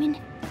not human?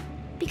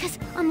 Because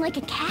I'm like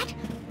a cat?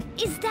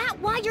 Is that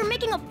why you're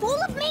making a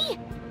fool of me?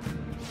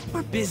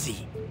 We're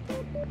busy.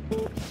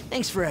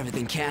 Thanks for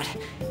everything, Cat.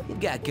 You've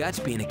got guts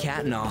being a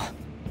cat and all.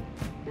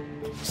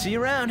 See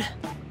you around.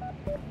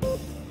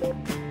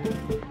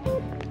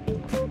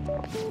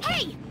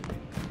 Hey!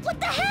 What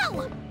the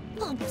hell?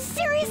 Oh,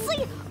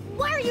 seriously?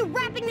 Why are you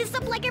wrapping this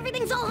up like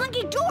everything's all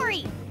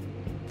hunky-dory?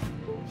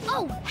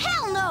 Oh,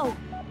 hell no!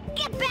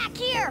 Get back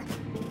here!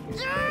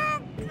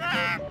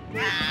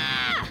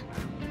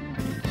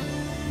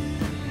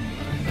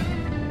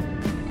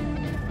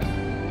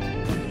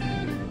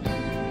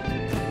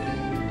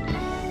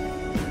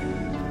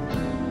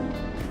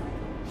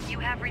 You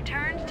have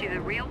returned to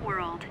the real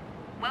world.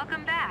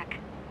 Welcome back.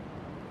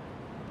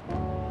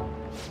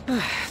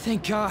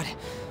 Thank God.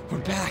 We're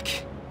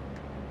back.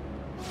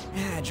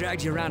 Yeah, I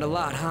dragged you around a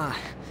lot, huh?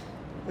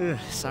 Ugh,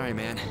 sorry,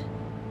 man.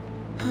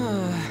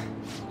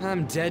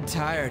 I'm dead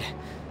tired.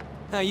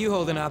 How you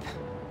holding up?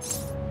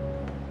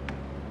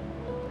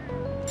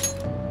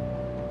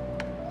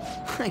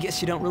 I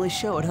guess you don't really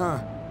show it, huh?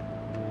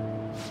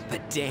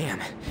 But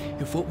damn,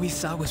 if what we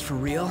saw was for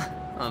real,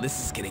 oh,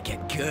 this is gonna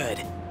get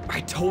good. I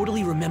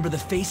totally remember the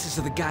faces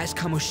of the guys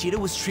Kamoshida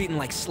was treating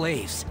like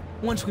slaves.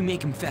 Once we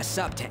make him fess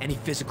up to any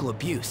physical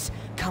abuse,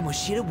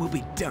 Kamoshida will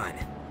be done.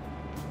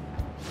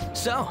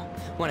 So,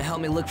 wanna help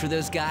me look for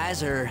those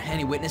guys or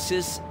any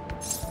witnesses?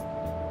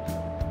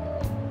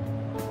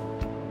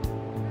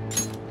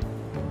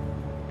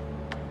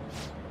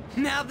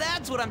 Now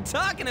that's what I'm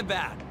talking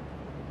about!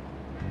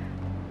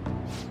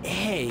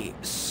 Hey,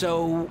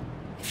 so...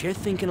 if you're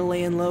thinking of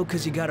laying low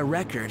because you got a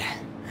record,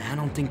 I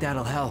don't think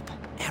that'll help.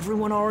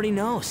 Everyone already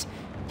knows.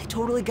 They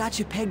totally got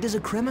you pegged as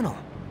a criminal.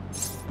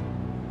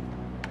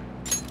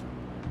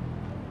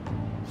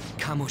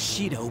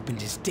 Kamoshida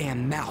opened his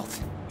damn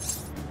mouth.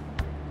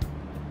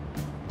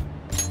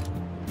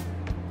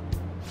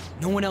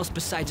 No one else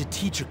besides a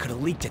teacher could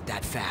have leaked it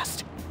that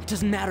fast. It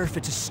doesn't matter if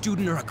it's a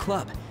student or a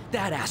club.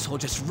 That asshole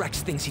just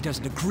wrecks things he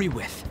doesn't agree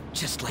with,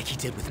 just like he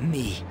did with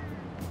me.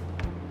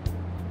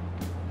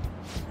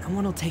 No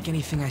one will take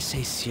anything I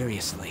say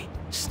seriously.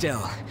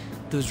 Still,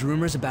 those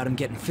rumors about him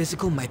getting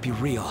physical might be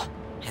real.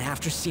 And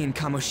after seeing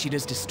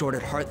Kamoshida's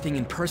distorted heart thing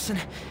in person,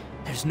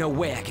 there's no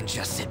way I can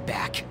just sit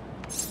back.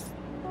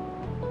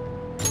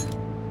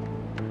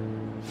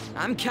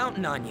 I'm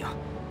counting on you.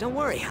 Don't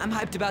worry, I'm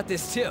hyped about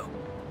this too.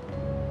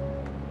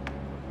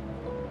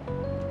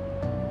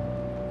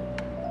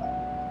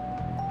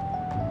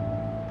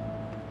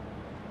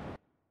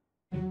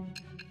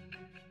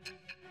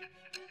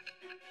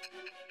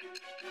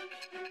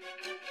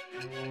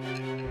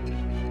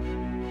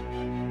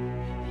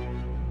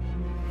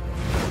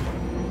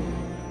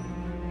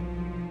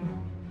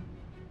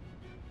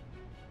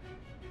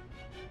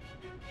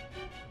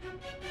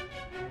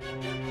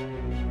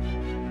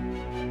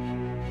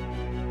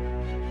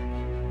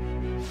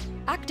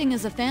 Acting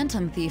as a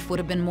phantom thief would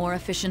have been more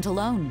efficient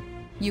alone.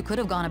 You could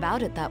have gone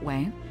about it that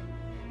way.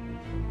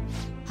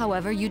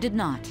 However, you did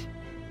not.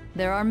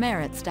 There are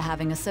merits to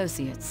having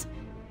associates.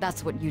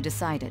 That's what you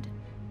decided.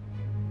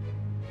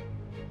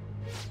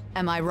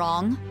 Am I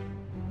wrong?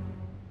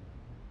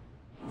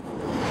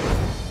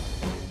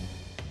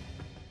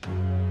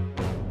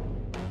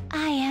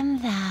 I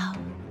am thou.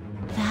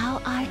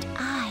 Thou art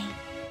I.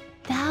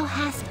 Thou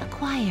hast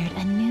acquired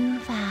a new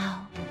vow.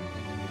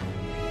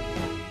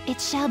 It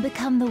shall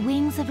become the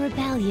wings of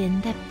rebellion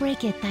that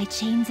breaketh thy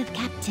chains of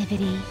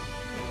captivity.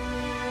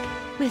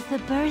 With the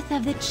birth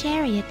of the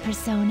chariot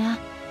persona,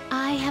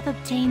 I have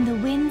obtained the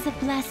winds of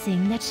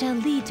blessing that shall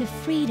lead to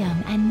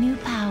freedom and new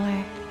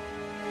power.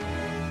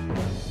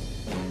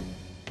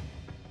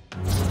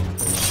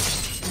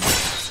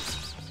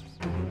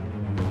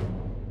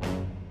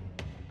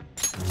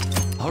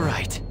 All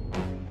right.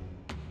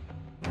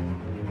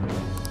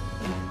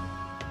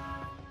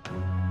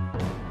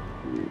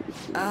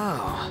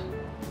 Oh,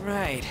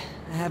 right.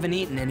 I haven't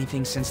eaten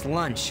anything since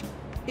lunch.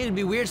 It'd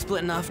be weird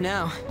splitting off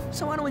now,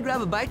 so why don't we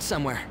grab a bite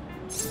somewhere?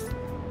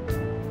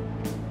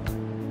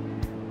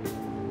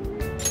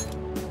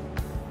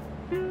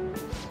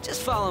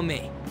 Just follow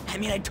me. I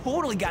mean, I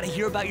totally gotta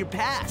hear about your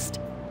past.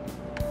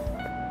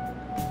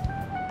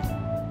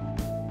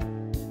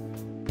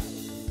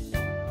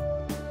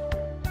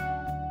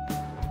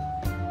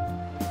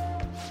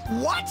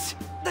 What?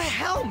 The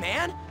hell,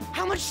 man?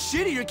 How much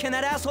shittier can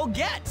that asshole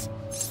get?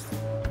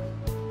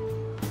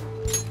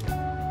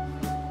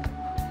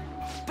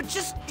 But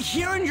just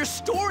hearing your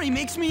story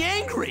makes me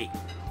angry.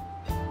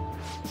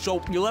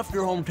 So, you left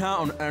your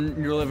hometown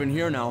and you're living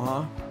here now,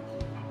 huh?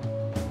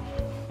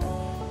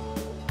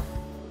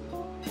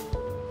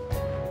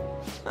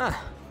 Huh,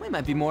 we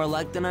might be more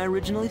alike than I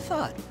originally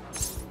thought.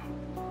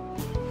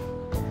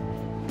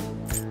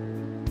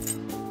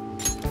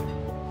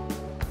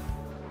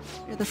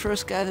 You're the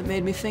first guy that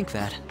made me think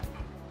that.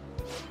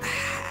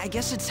 I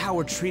guess it's how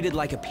we're treated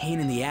like a pain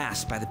in the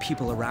ass by the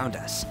people around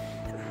us.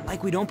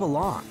 Like we don't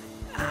belong.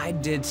 I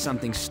did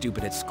something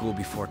stupid at school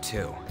before,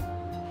 too.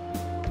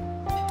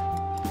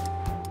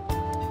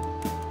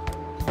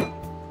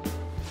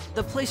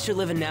 The place you're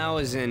living now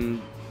is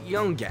in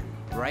Yongen,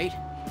 right?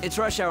 It's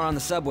rush hour on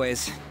the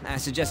subways. I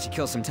suggest you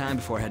kill some time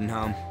before heading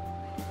home.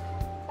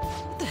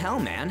 What the hell,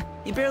 man?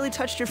 You barely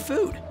touched your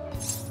food.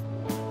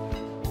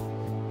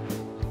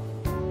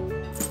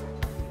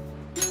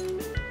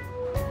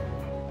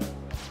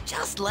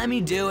 Just let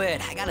me do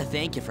it. I gotta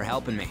thank you for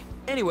helping me.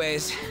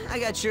 Anyways, I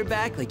got your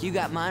back like you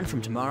got mine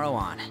from tomorrow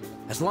on.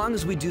 As long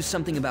as we do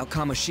something about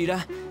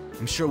Kamoshida,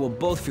 I'm sure we'll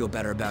both feel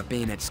better about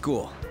being at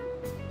school.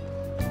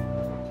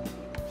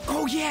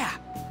 Oh yeah!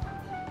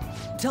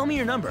 Tell me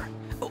your number.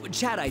 Oh,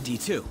 chat ID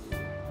too.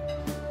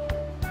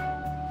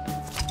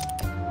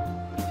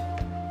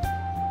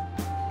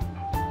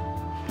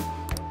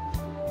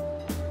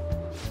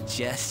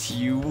 Just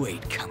you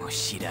wait,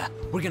 Kamoshida.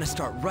 We're gonna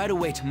start right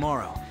away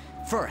tomorrow.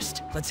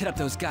 First, let's hit up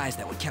those guys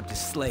that were kept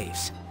as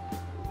slaves.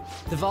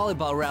 The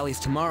volleyball rally's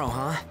tomorrow,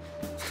 huh?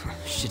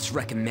 Shit's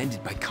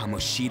recommended by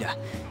Kamoshida.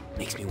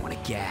 Makes me want to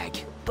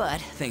gag.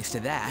 But, thanks to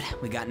that,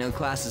 we got no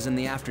classes in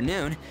the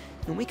afternoon,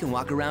 and we can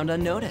walk around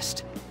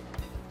unnoticed.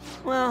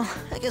 Well,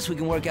 I guess we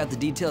can work out the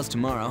details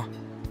tomorrow.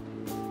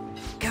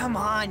 Come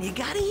on, you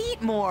gotta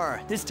eat more!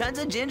 There's tons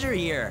of ginger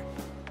here!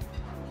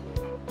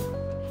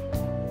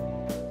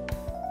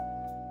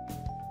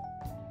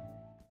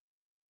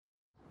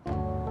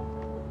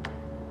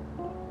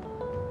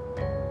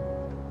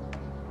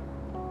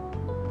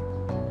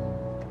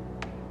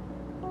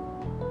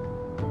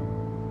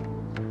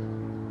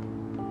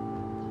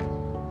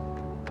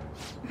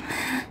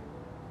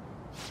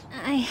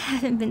 I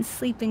haven't been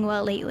sleeping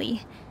well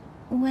lately.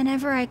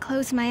 Whenever I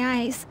close my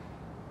eyes,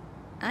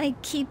 I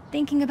keep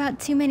thinking about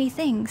too many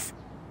things.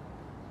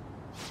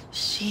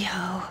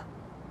 Shiho.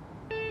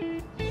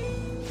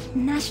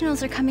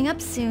 Nationals are coming up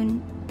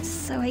soon,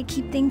 so I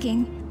keep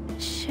thinking,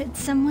 Should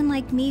someone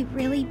like me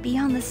really be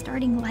on the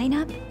starting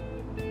lineup?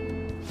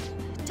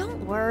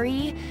 Don't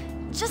worry.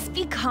 Just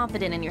be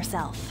confident in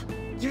yourself.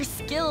 Your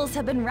skills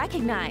have been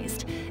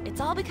recognized. It's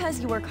all because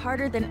you work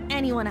harder than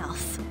anyone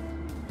else.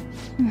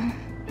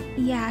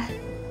 Yeah.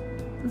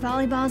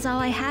 Volleyball's all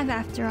I have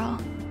after all.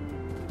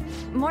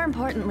 More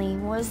importantly,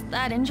 was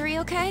that injury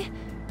okay?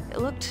 It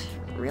looked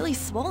really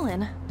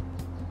swollen.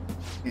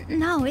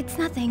 No, it's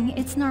nothing.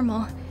 It's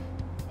normal.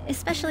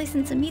 Especially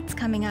since a meet's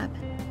coming up.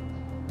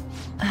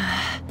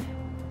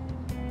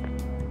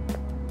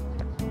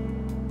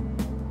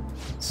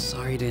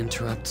 Sorry to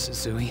interrupt,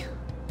 Suzui.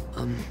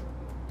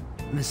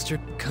 Mr.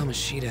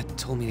 Kamoshida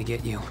told me to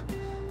get you.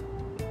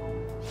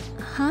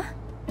 Huh?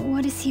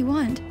 What does he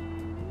want?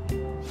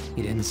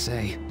 He didn't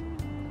say.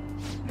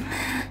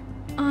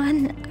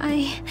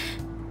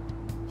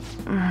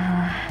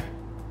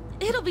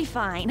 It'll be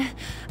fine.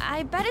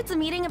 I bet it's a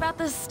meeting about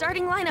the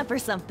starting lineup or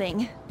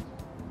something.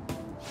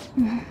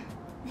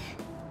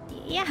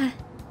 Yeah.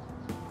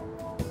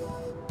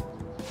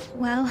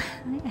 Well,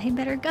 I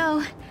better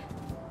go.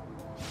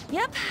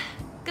 Yep.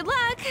 Good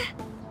luck!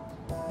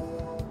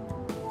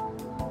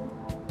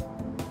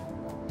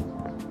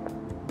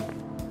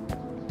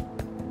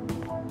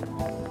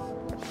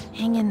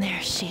 Hang in there,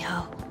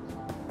 Shiho.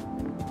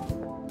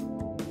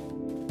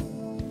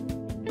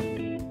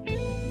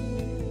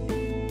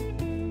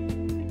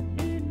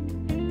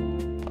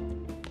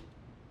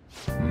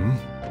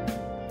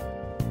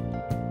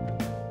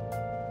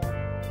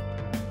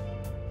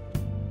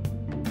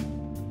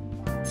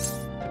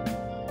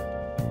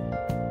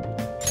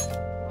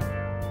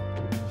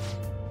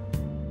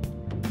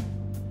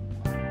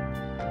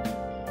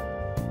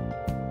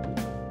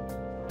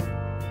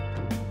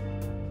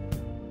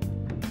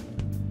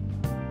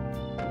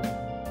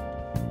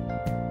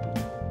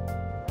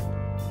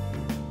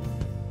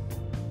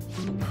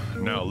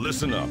 Now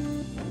listen up.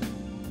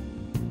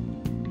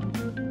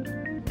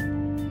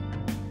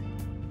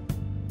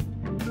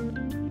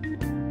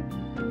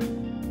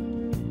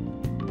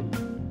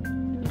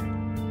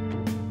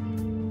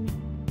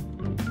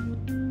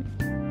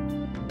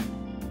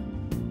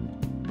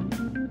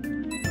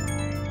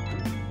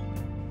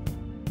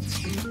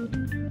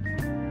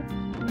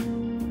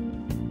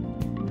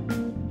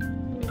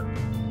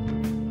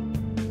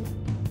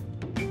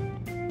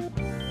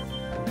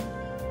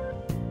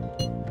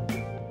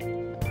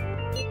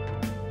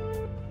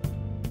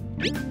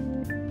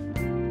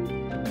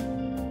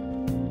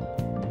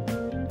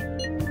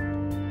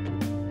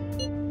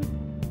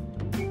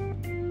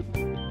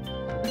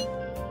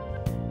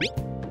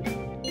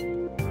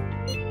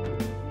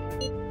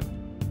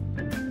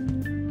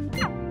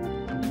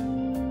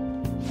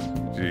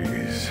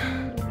 Jeez.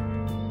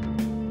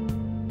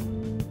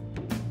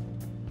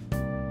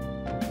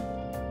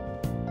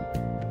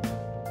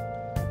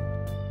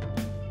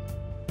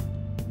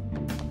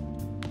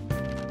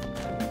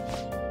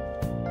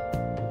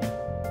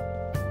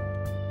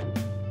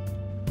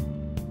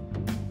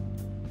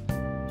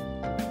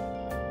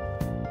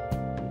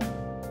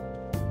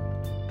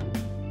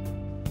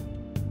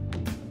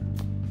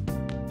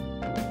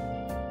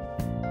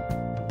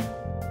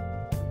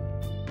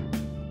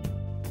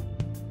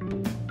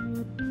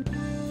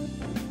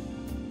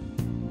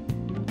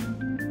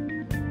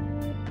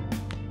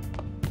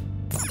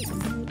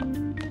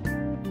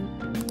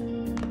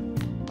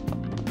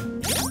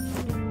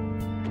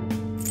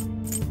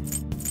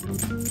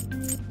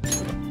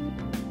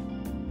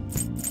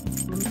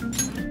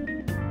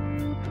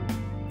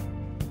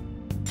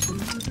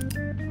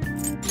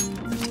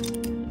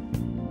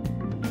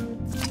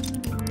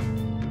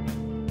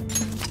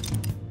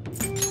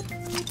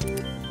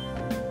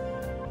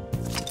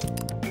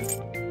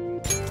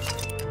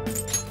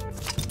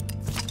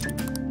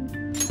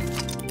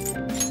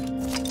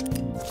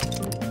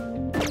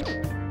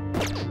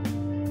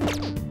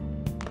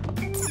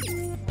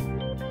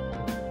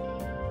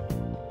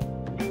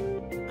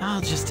 I'll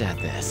just add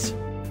this.